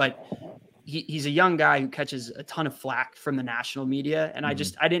OU, but he's a young guy who catches a ton of flack from the national media. And I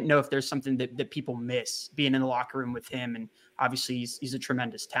didn't know if there's something that people miss being in the locker room with him. And obviously he's a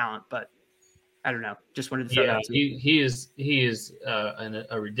tremendous talent, but I don't know. Just wanted to throw that to you. He is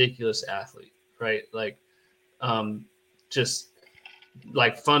a ridiculous athlete, right? Like, just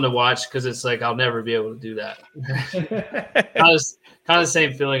like fun to watch, because it's like I'll never be able to do that. kind of the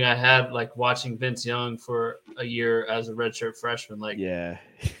same feeling I had like watching Vince Young for a year as a redshirt freshman. Like,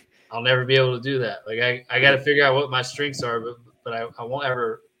 I'll never be able to do that. Like, I got to figure out what my strengths are, but I won't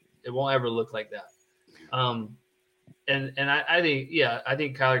ever. It won't ever look like that. And I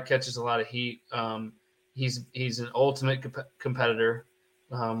think Kyler catches a lot of heat. He's an ultimate competitor.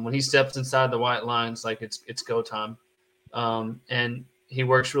 When he steps inside the white lines, like it's go time. And he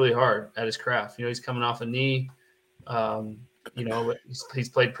works really hard at his craft. He's coming off a knee. He's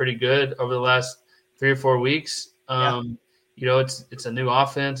played pretty good over the last 3 or 4 weeks. It's a new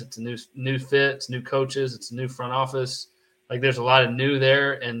offense. It's a new fit. It's new coaches. It's a new front office. Like, there's a lot of new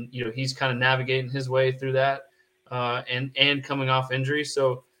there, and he's kind of navigating his way through that. And coming off injury.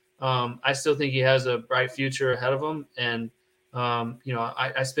 So I still think he has a bright future ahead of him. And,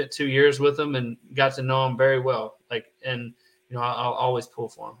 I spent 2 years with him and got to know him very well. I'll always pull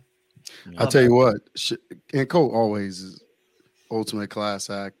for him. I'll tell you what, and Colt always is ultimate class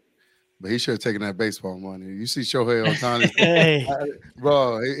act, but he should have taken that baseball money. You see Shohei Ohtani,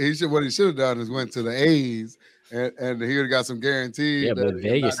 bro, what he should have done is went to the A's. And he would have got some guarantees. Yeah, but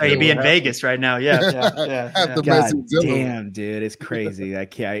Vegas. He'd be in Vegas right now. Yeah. God damn, dude, it's crazy. I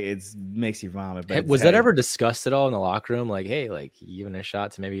can't. It makes you vomit. But was that ever discussed at all in the locker room? Like, hey, like, you giving a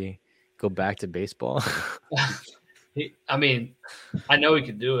shot to maybe go back to baseball? I know he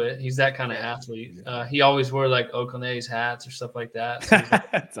could do it. He's that kind of athlete. He always wore like Oakland's hats or stuff like that. So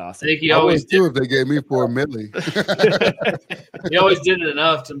that's awesome. I think he always did if they gave me $4 million. He always did it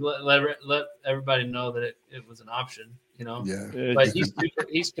enough to let everybody know that it was an option. Yeah. But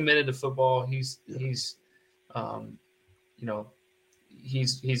he's committed to football. He's a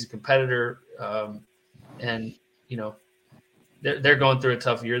competitor, and they're going through a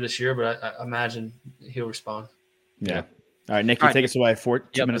tough year this year. But I imagine he'll respond. Yeah. All right, Nick, take us away. 2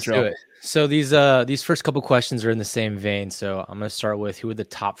 minutes drill. So these first couple questions are in the same vein. So I'm going to start with, who are the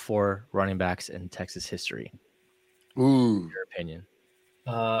top 4 running backs in Texas history? Ooh, in your opinion.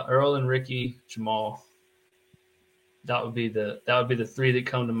 Earl and Ricky, Jamal. That would be the 3 that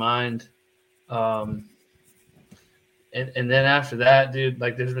come to mind. And then after that, dude,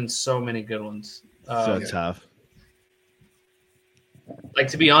 like, there's been so many good ones. So tough. like,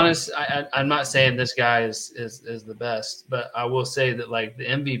 to be honest, I'm not saying this guy is the best, but I will say that, like, the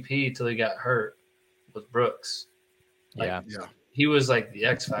MVP till he got hurt was Brooks. Like, yeah. He was like the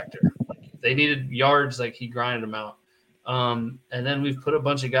X factor. Like, they needed yards, like he grinded them out. And then we've put a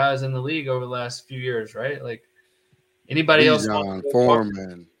bunch of guys in the league over the last few years, right? Like, anybody else?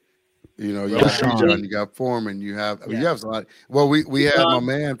 Foreman. You know, you got Bijan, you got Foreman, you have a lot. Well, we had my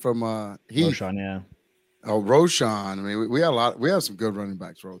man from Heath. Roshan, yeah. Oh, Roshan. I mean, we had a lot. We have some good running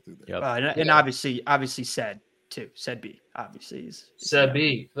backs roll through there. Yep. And obviously Sed too. Sed B obviously is Sed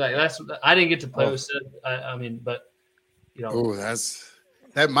B. Like, I didn't get to play with Sed. I mean, but you know,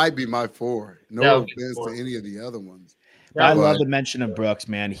 that might be my 4. No offense to any of the other ones. I love the mention of Brooks,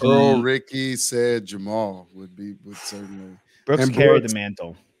 man. Ricky said Jamal would certainly. Brooks carried the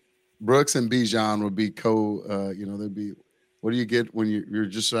mantle. Brooks and Bijan would be they'd be. What do you get when you're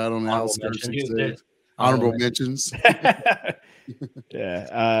just out on the outskirts? Honorable mentions. Yeah.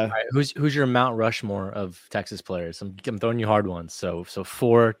 All right, who's your Mount Rushmore of Texas players? I'm throwing you hard ones. So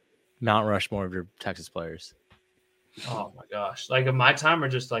 4 Mount Rushmore of your Texas players. Oh my gosh! Like, in my time or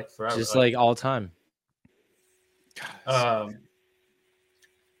just like forever? Just like all time. I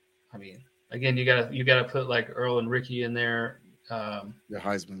mean, again, you gotta put like Earl and Ricky in there. The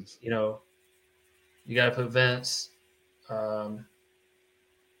Heisman's. You know, you gotta put Vince. I'm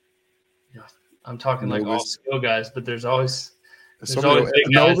talking like all skill guys, but there's always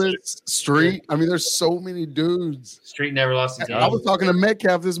big guys. Street. I mean, there's so many dudes. Street never lost a game. I was talking to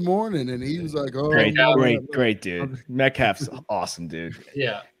Metcalf this morning, and he was like, "Oh, great dude. Metcalf's awesome, dude.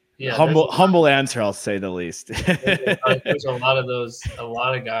 Yeah. Humble answer, I'll say the least. There's a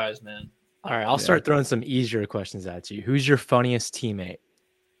lot of guys, man. All right, I'll start throwing some easier questions at you. Who's your funniest teammate?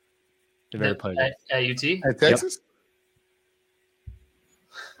 At UT? At Texas?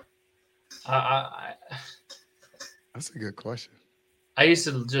 That's a good question. I used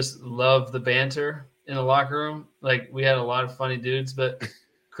to just love the banter in the locker room. Like, we had a lot of funny dudes, but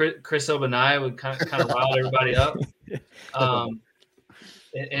Chris Obanaya would kind of rile everybody up.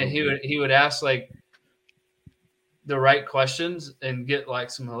 And he would ask like the right questions and get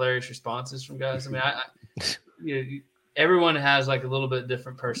like some hilarious responses from guys. I mean, everyone has like a little bit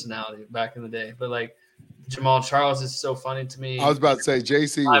different personality back in the day, but like Jamal Charles is so funny to me. I was about to say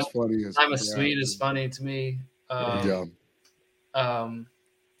JC was funny. I'm a Sweet is funny to me.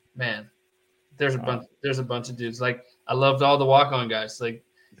 Man, there's a bunch of dudes. Like, I loved all the walk-on guys. Like,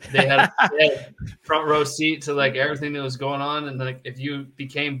 they had a front row seat to like everything that was going on, and like if you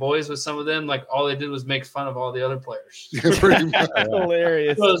became boys with some of them, like all they did was make fun of all the other players. Pretty much.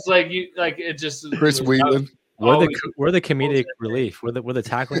 Hilarious. So it's like it just Chris Whelan. We're the comedic relief. We're the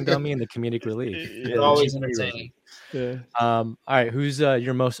tackling dummy and the comedic relief. It's always entertaining. Yeah. All right, who's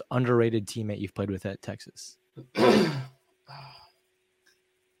your most underrated teammate you've played with at Texas?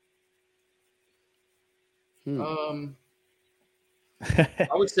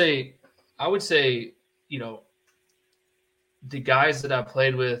 I would say, you know, the guys that I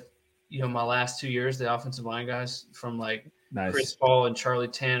played with, you know, my last 2 years, the offensive line guys from like Chris Paul and Charlie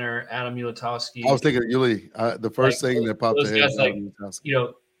Tanner, Adam Ulatowski. I was thinking of Yuli. The first thing that popped in guys, like, you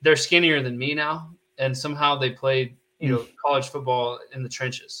know, they're skinnier than me now, and somehow they played, you know, college football in the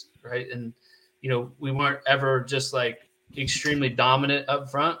trenches, right? And you know, we weren't ever just like extremely dominant up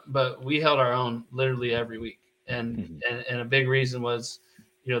front, but we held our own literally every week. And a big reason was,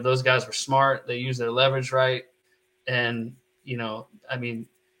 you know, those guys were smart. They used their leverage right. And, you know, I mean,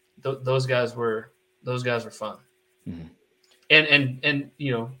 those guys were fun. Mm-hmm. And,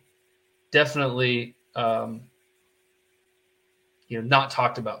 you know, definitely, you know, not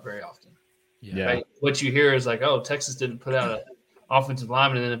talked about very often. Yeah. Right? What you hear is like, oh, Texas didn't put out an offensive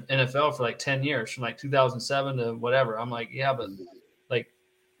lineman in the NFL for like 10 years, from like 2007 to whatever. I'm like, yeah, but like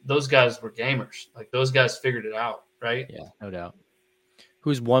those guys were gamers. Like those guys figured it out, right? Yeah, no doubt.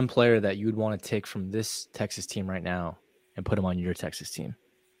 Who's one player that you would want to take from this Texas team right now and put him on your Texas team?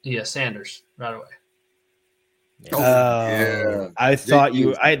 Yeah, Sanders right away. Yeah. I thought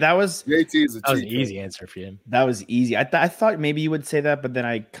that was an easy answer for him. That was easy. I thought maybe you would say that, but then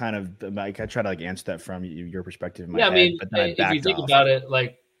I kind of I try to like answer that from your perspective. In my head, I mean, but then if you think about it,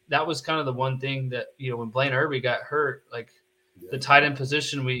 like that was kind of the one thing that, you know, when Blaine Irby got hurt, like the tight end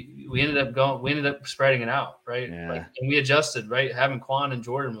position, we ended up spreading it out, right? Yeah. Like, and we adjusted, right? Having Quan and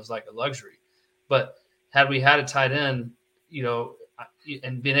Jordan was like a luxury, but had we had a tight end, you know,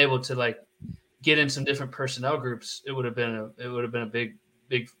 and been able to like get in some different personnel groups, it would have been a big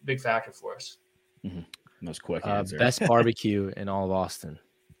factor for us. Mm-hmm. Most quick answer. Best barbecue in all of Austin.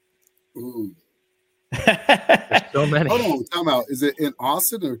 Ooh. There's so many. Hold on, time out. Is it in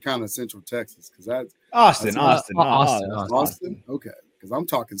Austin or kind of Central Texas? Because that's Austin. Okay, because I'm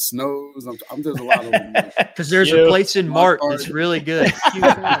talking snows. There's a lot of them. Because there's a place in Mart that's really good.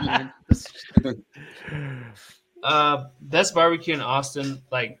 Best barbecue in Austin,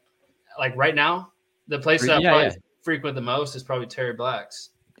 like right now, the place that I probably frequent the most is probably Terry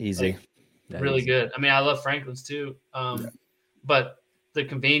Black's. Easy. Really good. I mean, I love Franklin's too. But the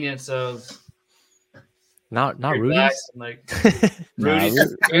convenience of not Rudy's. Rudy's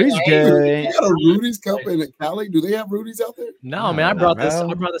good. You got a Rudy's Cup in Cali? Do they have Rudy's out there? No, man. I brought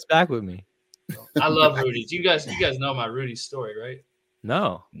this back with me. I love Rudy's. You guys know my Rudy's story, right?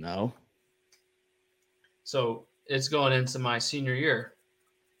 No. So it's going into my senior year,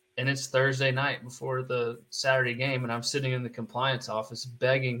 and it's Thursday night before the Saturday game, and I'm sitting in the compliance office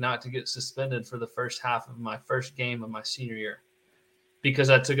begging not to get suspended for the first half of my first game of my senior year because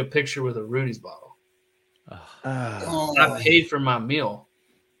I took a picture with a Rudy's bottle. I paid for my meal.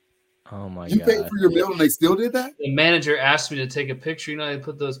 Oh my God! You paid for your meal and they still did that? The manager asked me to take a picture. You know, they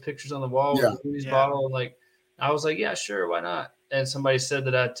put those pictures on the wall with the Rudy's bottle, and I was like, yeah, sure, why not? And somebody said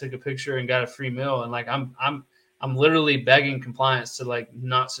that I took a picture and got a free meal, and I'm literally begging compliance to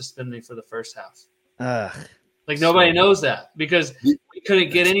not suspend me for the first half. Nobody knows that because we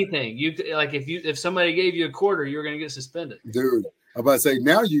couldn't get anything. If somebody gave you a quarter, you were going to get suspended. Dude, I'm about to say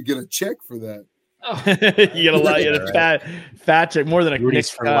now you get a check for that. Oh. You get a fat check more than a Rudy's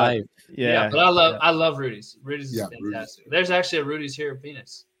for life. Yeah, but I love Rudy's. Rudy's is fantastic. Rudy's. There's actually a Rudy's here in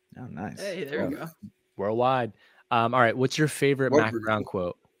Phoenix. Oh, nice. Hey, there you go. Worldwide. All right, what's your favorite Mac Brown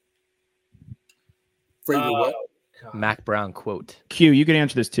quote? Favorite what? Mac Brown quote. Q, you can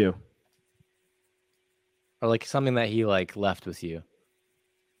answer this too. Or something that he left with you.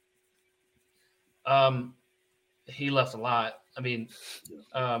 He left a lot. I mean,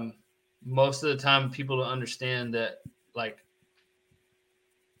 most of the time people don't understand that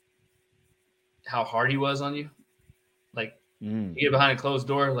how hard he was on you. You get behind a closed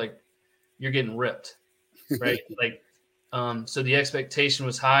door, you're getting ripped. Right. So the expectation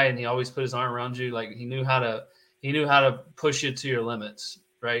was high and he always put his arm around you. He knew how to push you to your limits.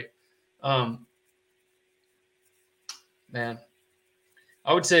 Right. Man,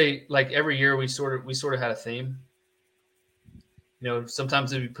 I would say every year we sort of had a theme. You know,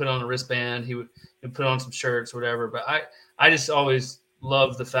 sometimes if you put on a wristband, he would put on some shirts or whatever. But I just always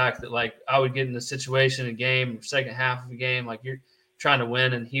loved the fact that I would get in a situation, a game, second half of a game, you're trying to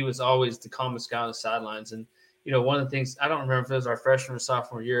win, and he was always the calmest guy on the sidelines. And one of the things, I don't remember if it was our freshman or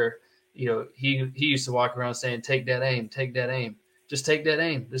sophomore year, he used to walk around saying, "Take that aim, just take that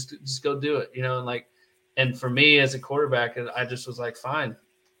aim, just go do it," and for me as a quarterback, I just was fine,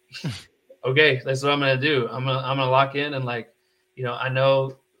 okay, that's what I'm gonna do. I'm gonna lock in and I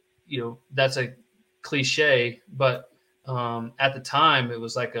know, that's a cliche, but at the time it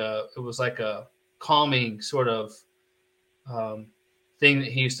was like a calming sort of thing that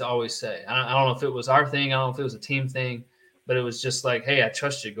he used to always say. I don't know if it was our thing. I don't know if it was a team thing, but it was just hey, I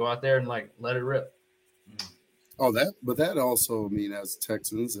trust you. Go out there and let it rip. Oh, that also, as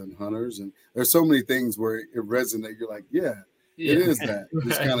Texans and Hunters, and there's so many things where it resonates. You're it is that.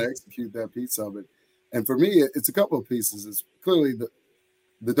 Just kind of execute that piece of it. And for me, it's a couple of pieces. It's clearly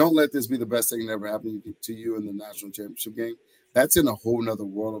the don't let this be the best thing that ever happened to you in the national championship game. That's in a whole nother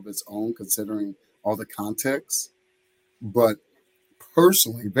world of its own, considering all the context. But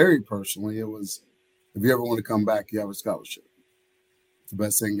personally, very personally, it was, if you ever want to come back, you have a scholarship. It's the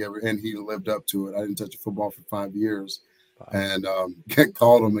best thing ever. And he lived up to it. I didn't touch a football for 5 years. And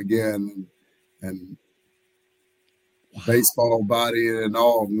called him again and baseball body and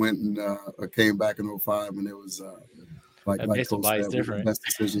all went and came back in 2005, and it was baseball body is different. Best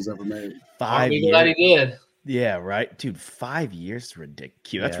decisions ever made. 5 years. Glad he did. Yeah, right, dude. 5 years is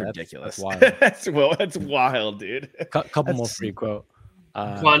ridiculous. That's ridiculous. That's wild. That's wild, dude. Couple more free quote.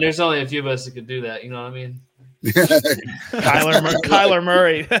 Come on, there's only a few of us that could do that. You know what I mean? Kyler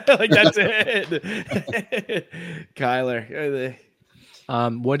Murray. That's it. Kyler.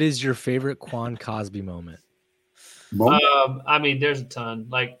 What is your favorite Quan Cosby moment? There's a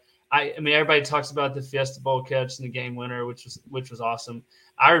ton. Everybody talks about the Fiesta Bowl catch and the game winner, which was awesome.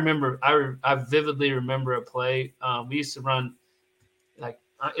 I vividly remember a play. We used to run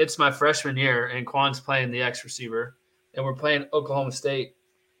it's my freshman year, and Quan's playing the X receiver, and we're playing Oklahoma State.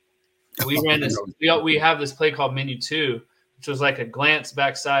 We ran this. We have this play called Menu 2, which was a glance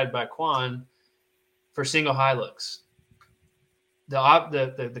backside by Quan for single high looks.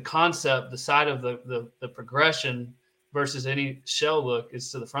 The concept, the side of the progression versus any shell look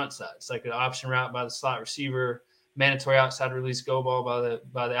is to the front side. It's like an option route by the slot receiver, mandatory outside release go ball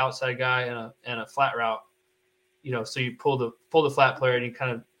by the outside guy and a flat route. So you pull the flat player and you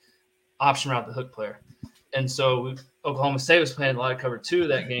kind of option route the hook player. And so Oklahoma State was playing a lot of cover 2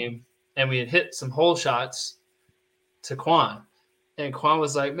 that game, and we had hit some hole shots to Quan. And Quan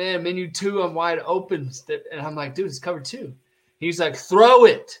was like, man, menu 2, I'm wide open. And I'm like, dude, it's cover 2. He's like, throw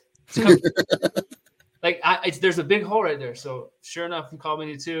it. There's a big hole right there. So sure enough, we call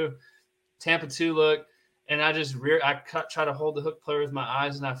menu 2, Tampa 2 look. And I just try to hold the hook player with my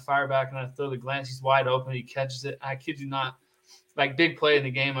eyes, and I fire back and I throw the glance. He's wide open. He catches it. I kid you not. Like, big play in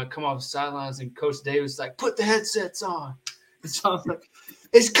the game. I come off the sidelines, and Coach Davis is like, put the headsets on. And so I'm like,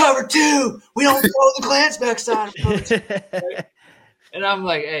 it's cover 2. We don't throw the glance backside. Right? And I'm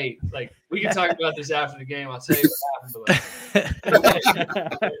like, hey, like, we can talk about this after the game. I'll tell you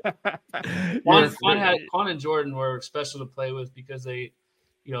what happened. Quan and Jordan were special to play with because they,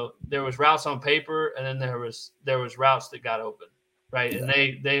 there was routes on paper, and then there was routes that got open, right? Yeah.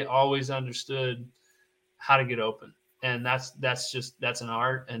 And they always understood how to get open. And that's an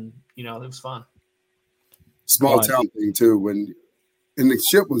art, and it was fun. Small town thing too. And the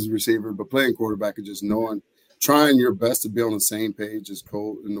ship was receiver, but playing quarterback and just trying your best to be on the same page as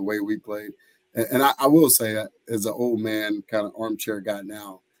Colt and the way we played. And I will say, as an old man, kind of armchair guy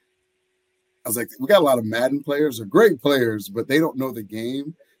now, I was like, we got a lot of Madden players, they're great players, but they don't know the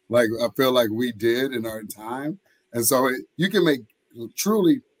game like I feel like we did in our time. And so you can make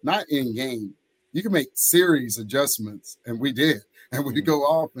truly not in game. You can make series adjustments, and we did. And we go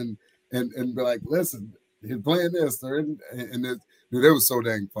off and be like, listen, he's playing this. And it was so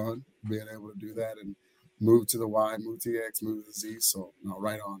dang fun being able to do that and move to the Y, move to the X, move to the Z. So, no,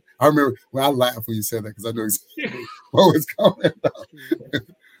 right on. I remember when I laughed when you said that because I knew exactly what was coming up.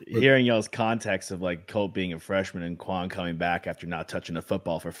 Hearing y'all's context of like Colt being a freshman and Quan coming back after not touching a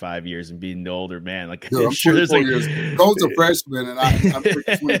football for 5 years and being the older man, like I'm sure there's years. Colt's a freshman and I'm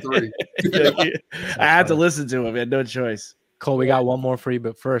 23. I had to listen to him. I had no choice. Colt, we got one more for you,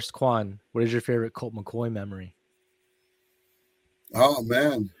 but first, Quan, what is your favorite Colt McCoy memory? Oh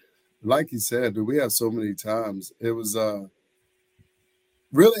man, like you said, we have so many times. It was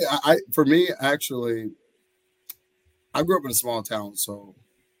really for me actually. I grew up in a small town, so.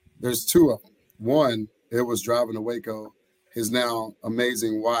 There's 2 of them. One, it was driving to Waco, his now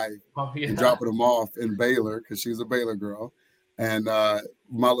amazing wife, and dropping him off in Baylor because she's a Baylor girl, and my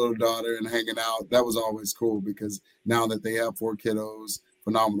little daughter and hanging out. That was always cool because now that they have 4 kiddos,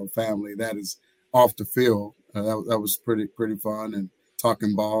 phenomenal family, that is off the field. That was pretty fun, and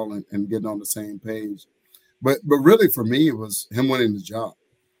talking ball and getting on the same page. But really for me, it was him winning the job.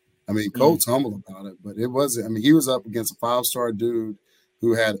 I mean, Colt's humble about it, but it wasn't. I mean, he was up against a 5-star dude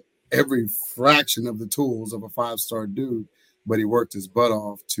who had every fraction of the tools of a 5-star dude, but he worked his butt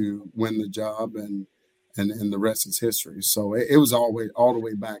off to win the job, and the rest is history. So it was all the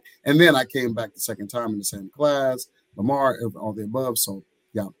way back. And then I came back the second time in the same class, Lamar, all the above. So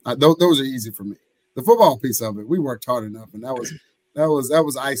yeah, those are easy for me. The football piece of it, we worked hard enough, and that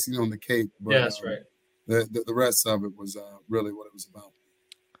was icing on the cake. But, yeah, that's right. The rest of it was really what it was about.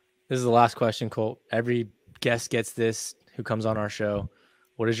 This is the last question, Colt. Every guest gets this who comes on our show.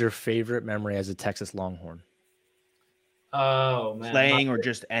 What is your favorite memory as a Texas Longhorn? Oh, man. Playing or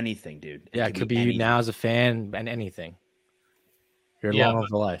just anything, dude. It could be you now as a fan and anything. You're Longhorn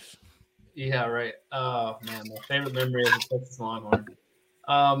for life. Yeah, right. Oh, man. My favorite memory as a Texas Longhorn.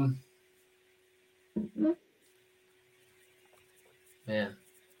 Man.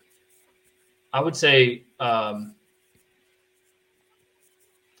 I would say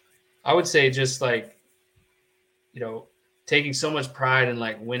just like, taking so much pride in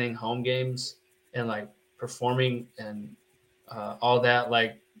like winning home games and like performing and all that,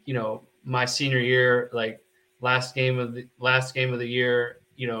 like, my senior year, like last game of the year,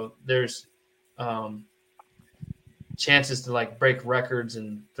 there's chances to like break records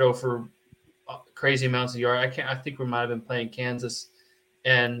and throw for crazy amounts of yards. I think we might've been playing Kansas,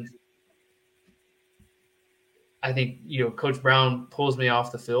 and I think, Coach Brown pulls me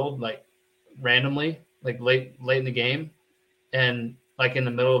off the field like randomly, like late in the game, and like in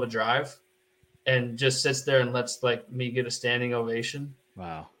the middle of a drive, and just sits there and lets like me get a standing ovation.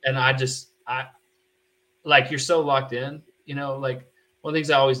 Wow. And I like, you're so locked in, like one of the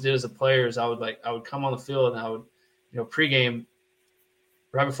things I always did as a player is I would come on the field and I would, pregame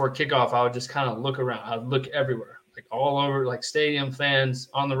right before kickoff, I would just kind of look around. I would look everywhere, like all over, like stadium, fans,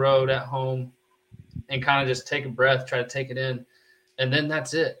 on the road, at home, and kind of just take a breath, try to take it in. And then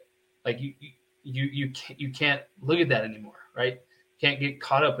that's it. Like you can't look at that anymore, right? Can't get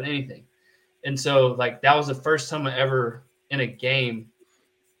caught up in anything. And so like that was the first time I ever in a game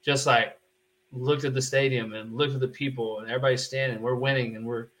just like looked at the stadium and looked at the people and everybody's standing, we're winning and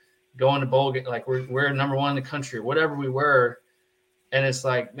we're going to bowl game, like we're number one in the country, whatever we were. And it's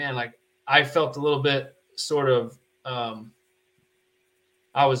like, man, like I felt a little bit sort of,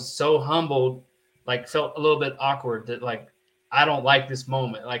 I was so humbled, like felt a little bit awkward that like, I don't like this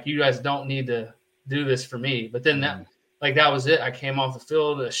moment. Like you guys don't need to do this for me. But then that was it. I came off the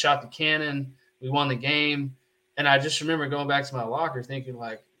field, shot the cannon. We won the game. And I just remember going back to my locker thinking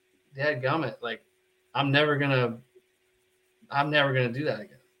like, dadgummit, like I'm never gonna do that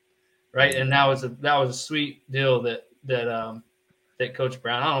again. Right. And that was a sweet deal that Coach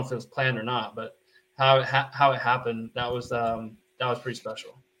Brown, I don't know if it was planned or not, but how it happened, that was pretty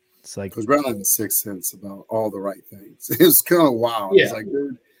special. It's like Coach Brown had a sixth sense about all the right things. It was kind of wild. Yeah. It's like,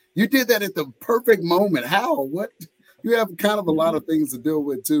 dude, you did that at the perfect moment. How? What? You have kind of a lot of things to deal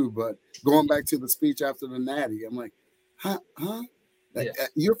with too. But going back to the speech after the Natty, I'm like, huh?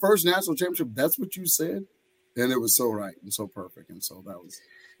 Your first national championship, that's what you said? And it was so right and so perfect. And so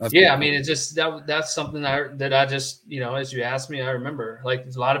that's I mean, it's just that's something that I just, you know, as you asked me, I remember like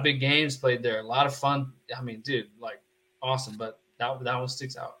there's a lot of big games played there, a lot of fun. I mean, dude, like awesome, but that one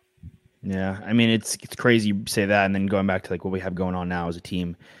sticks out. Yeah, I mean it's crazy you say that, and then going back to like what we have going on now as a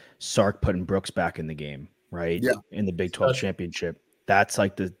team, Sark putting Brooks back in the game, right? Yeah, in the Big 12 championship. That's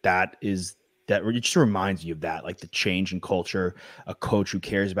like that it just reminds you of that, like the change in culture, a coach who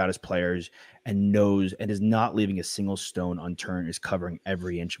cares about his players and knows and is not leaving a single stone unturned, is covering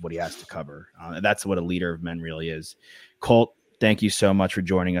every inch of what he has to cover. That's what a leader of men really is. Colt, thank you so much for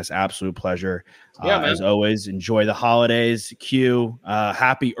joining us. Absolute pleasure. As always, enjoy the holidays. Q,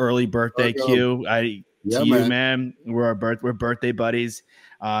 happy early birthday, Q. To you, man. We're birthday buddies.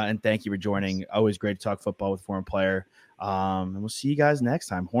 And thank you for joining. Always great to talk football with a former player. And we'll see you guys next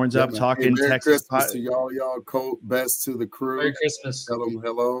time. Horns up, talking Merry Texas. Christmas to y'all. Colt, best to the crew. Merry Christmas. Tell them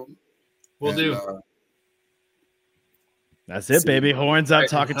hello. We'll do. That's it, baby. Horns up,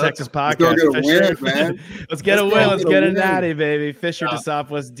 talking Texas podcast. Let's get a win, man. Let's get a win. Let's get a natty, baby. Fisher to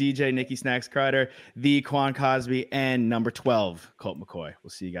Southwest, DJ, Nikki Snacks Crider, the Quan Cosby, and number 12, Colt McCoy.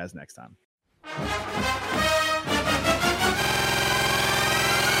 We'll see you guys next time.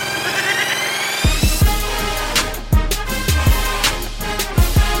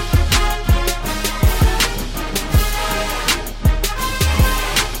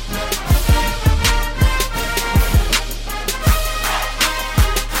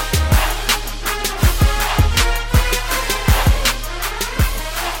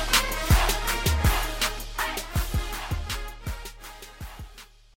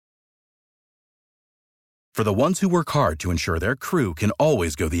 For the ones who work hard to ensure their crew can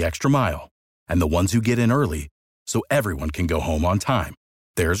always go the extra mile, and the ones who get in early so everyone can go home on time,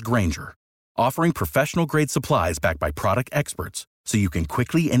 there's Grainger, offering professional-grade supplies backed by product experts so you can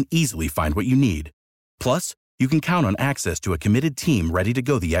quickly and easily find what you need. Plus, you can count on access to a committed team ready to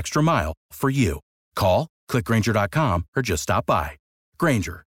go the extra mile for you. Call, click Grainger.com, or just stop by.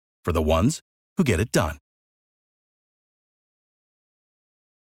 Grainger, for the ones who get it done.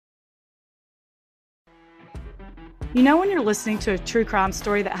 You know when you're listening to a true crime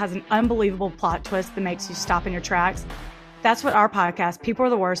story that has an unbelievable plot twist that makes you stop in your tracks? That's what our podcast, People Are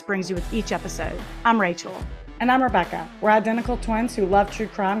the Worst, brings you with each episode. I'm Rachel. And I'm Rebecca. We're identical twins who love true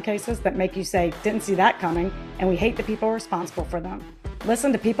crime cases that make you say, didn't see that coming, and we hate the people responsible for them.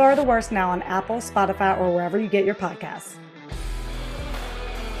 Listen to People Are the Worst now on Apple, Spotify, or wherever you get your podcasts.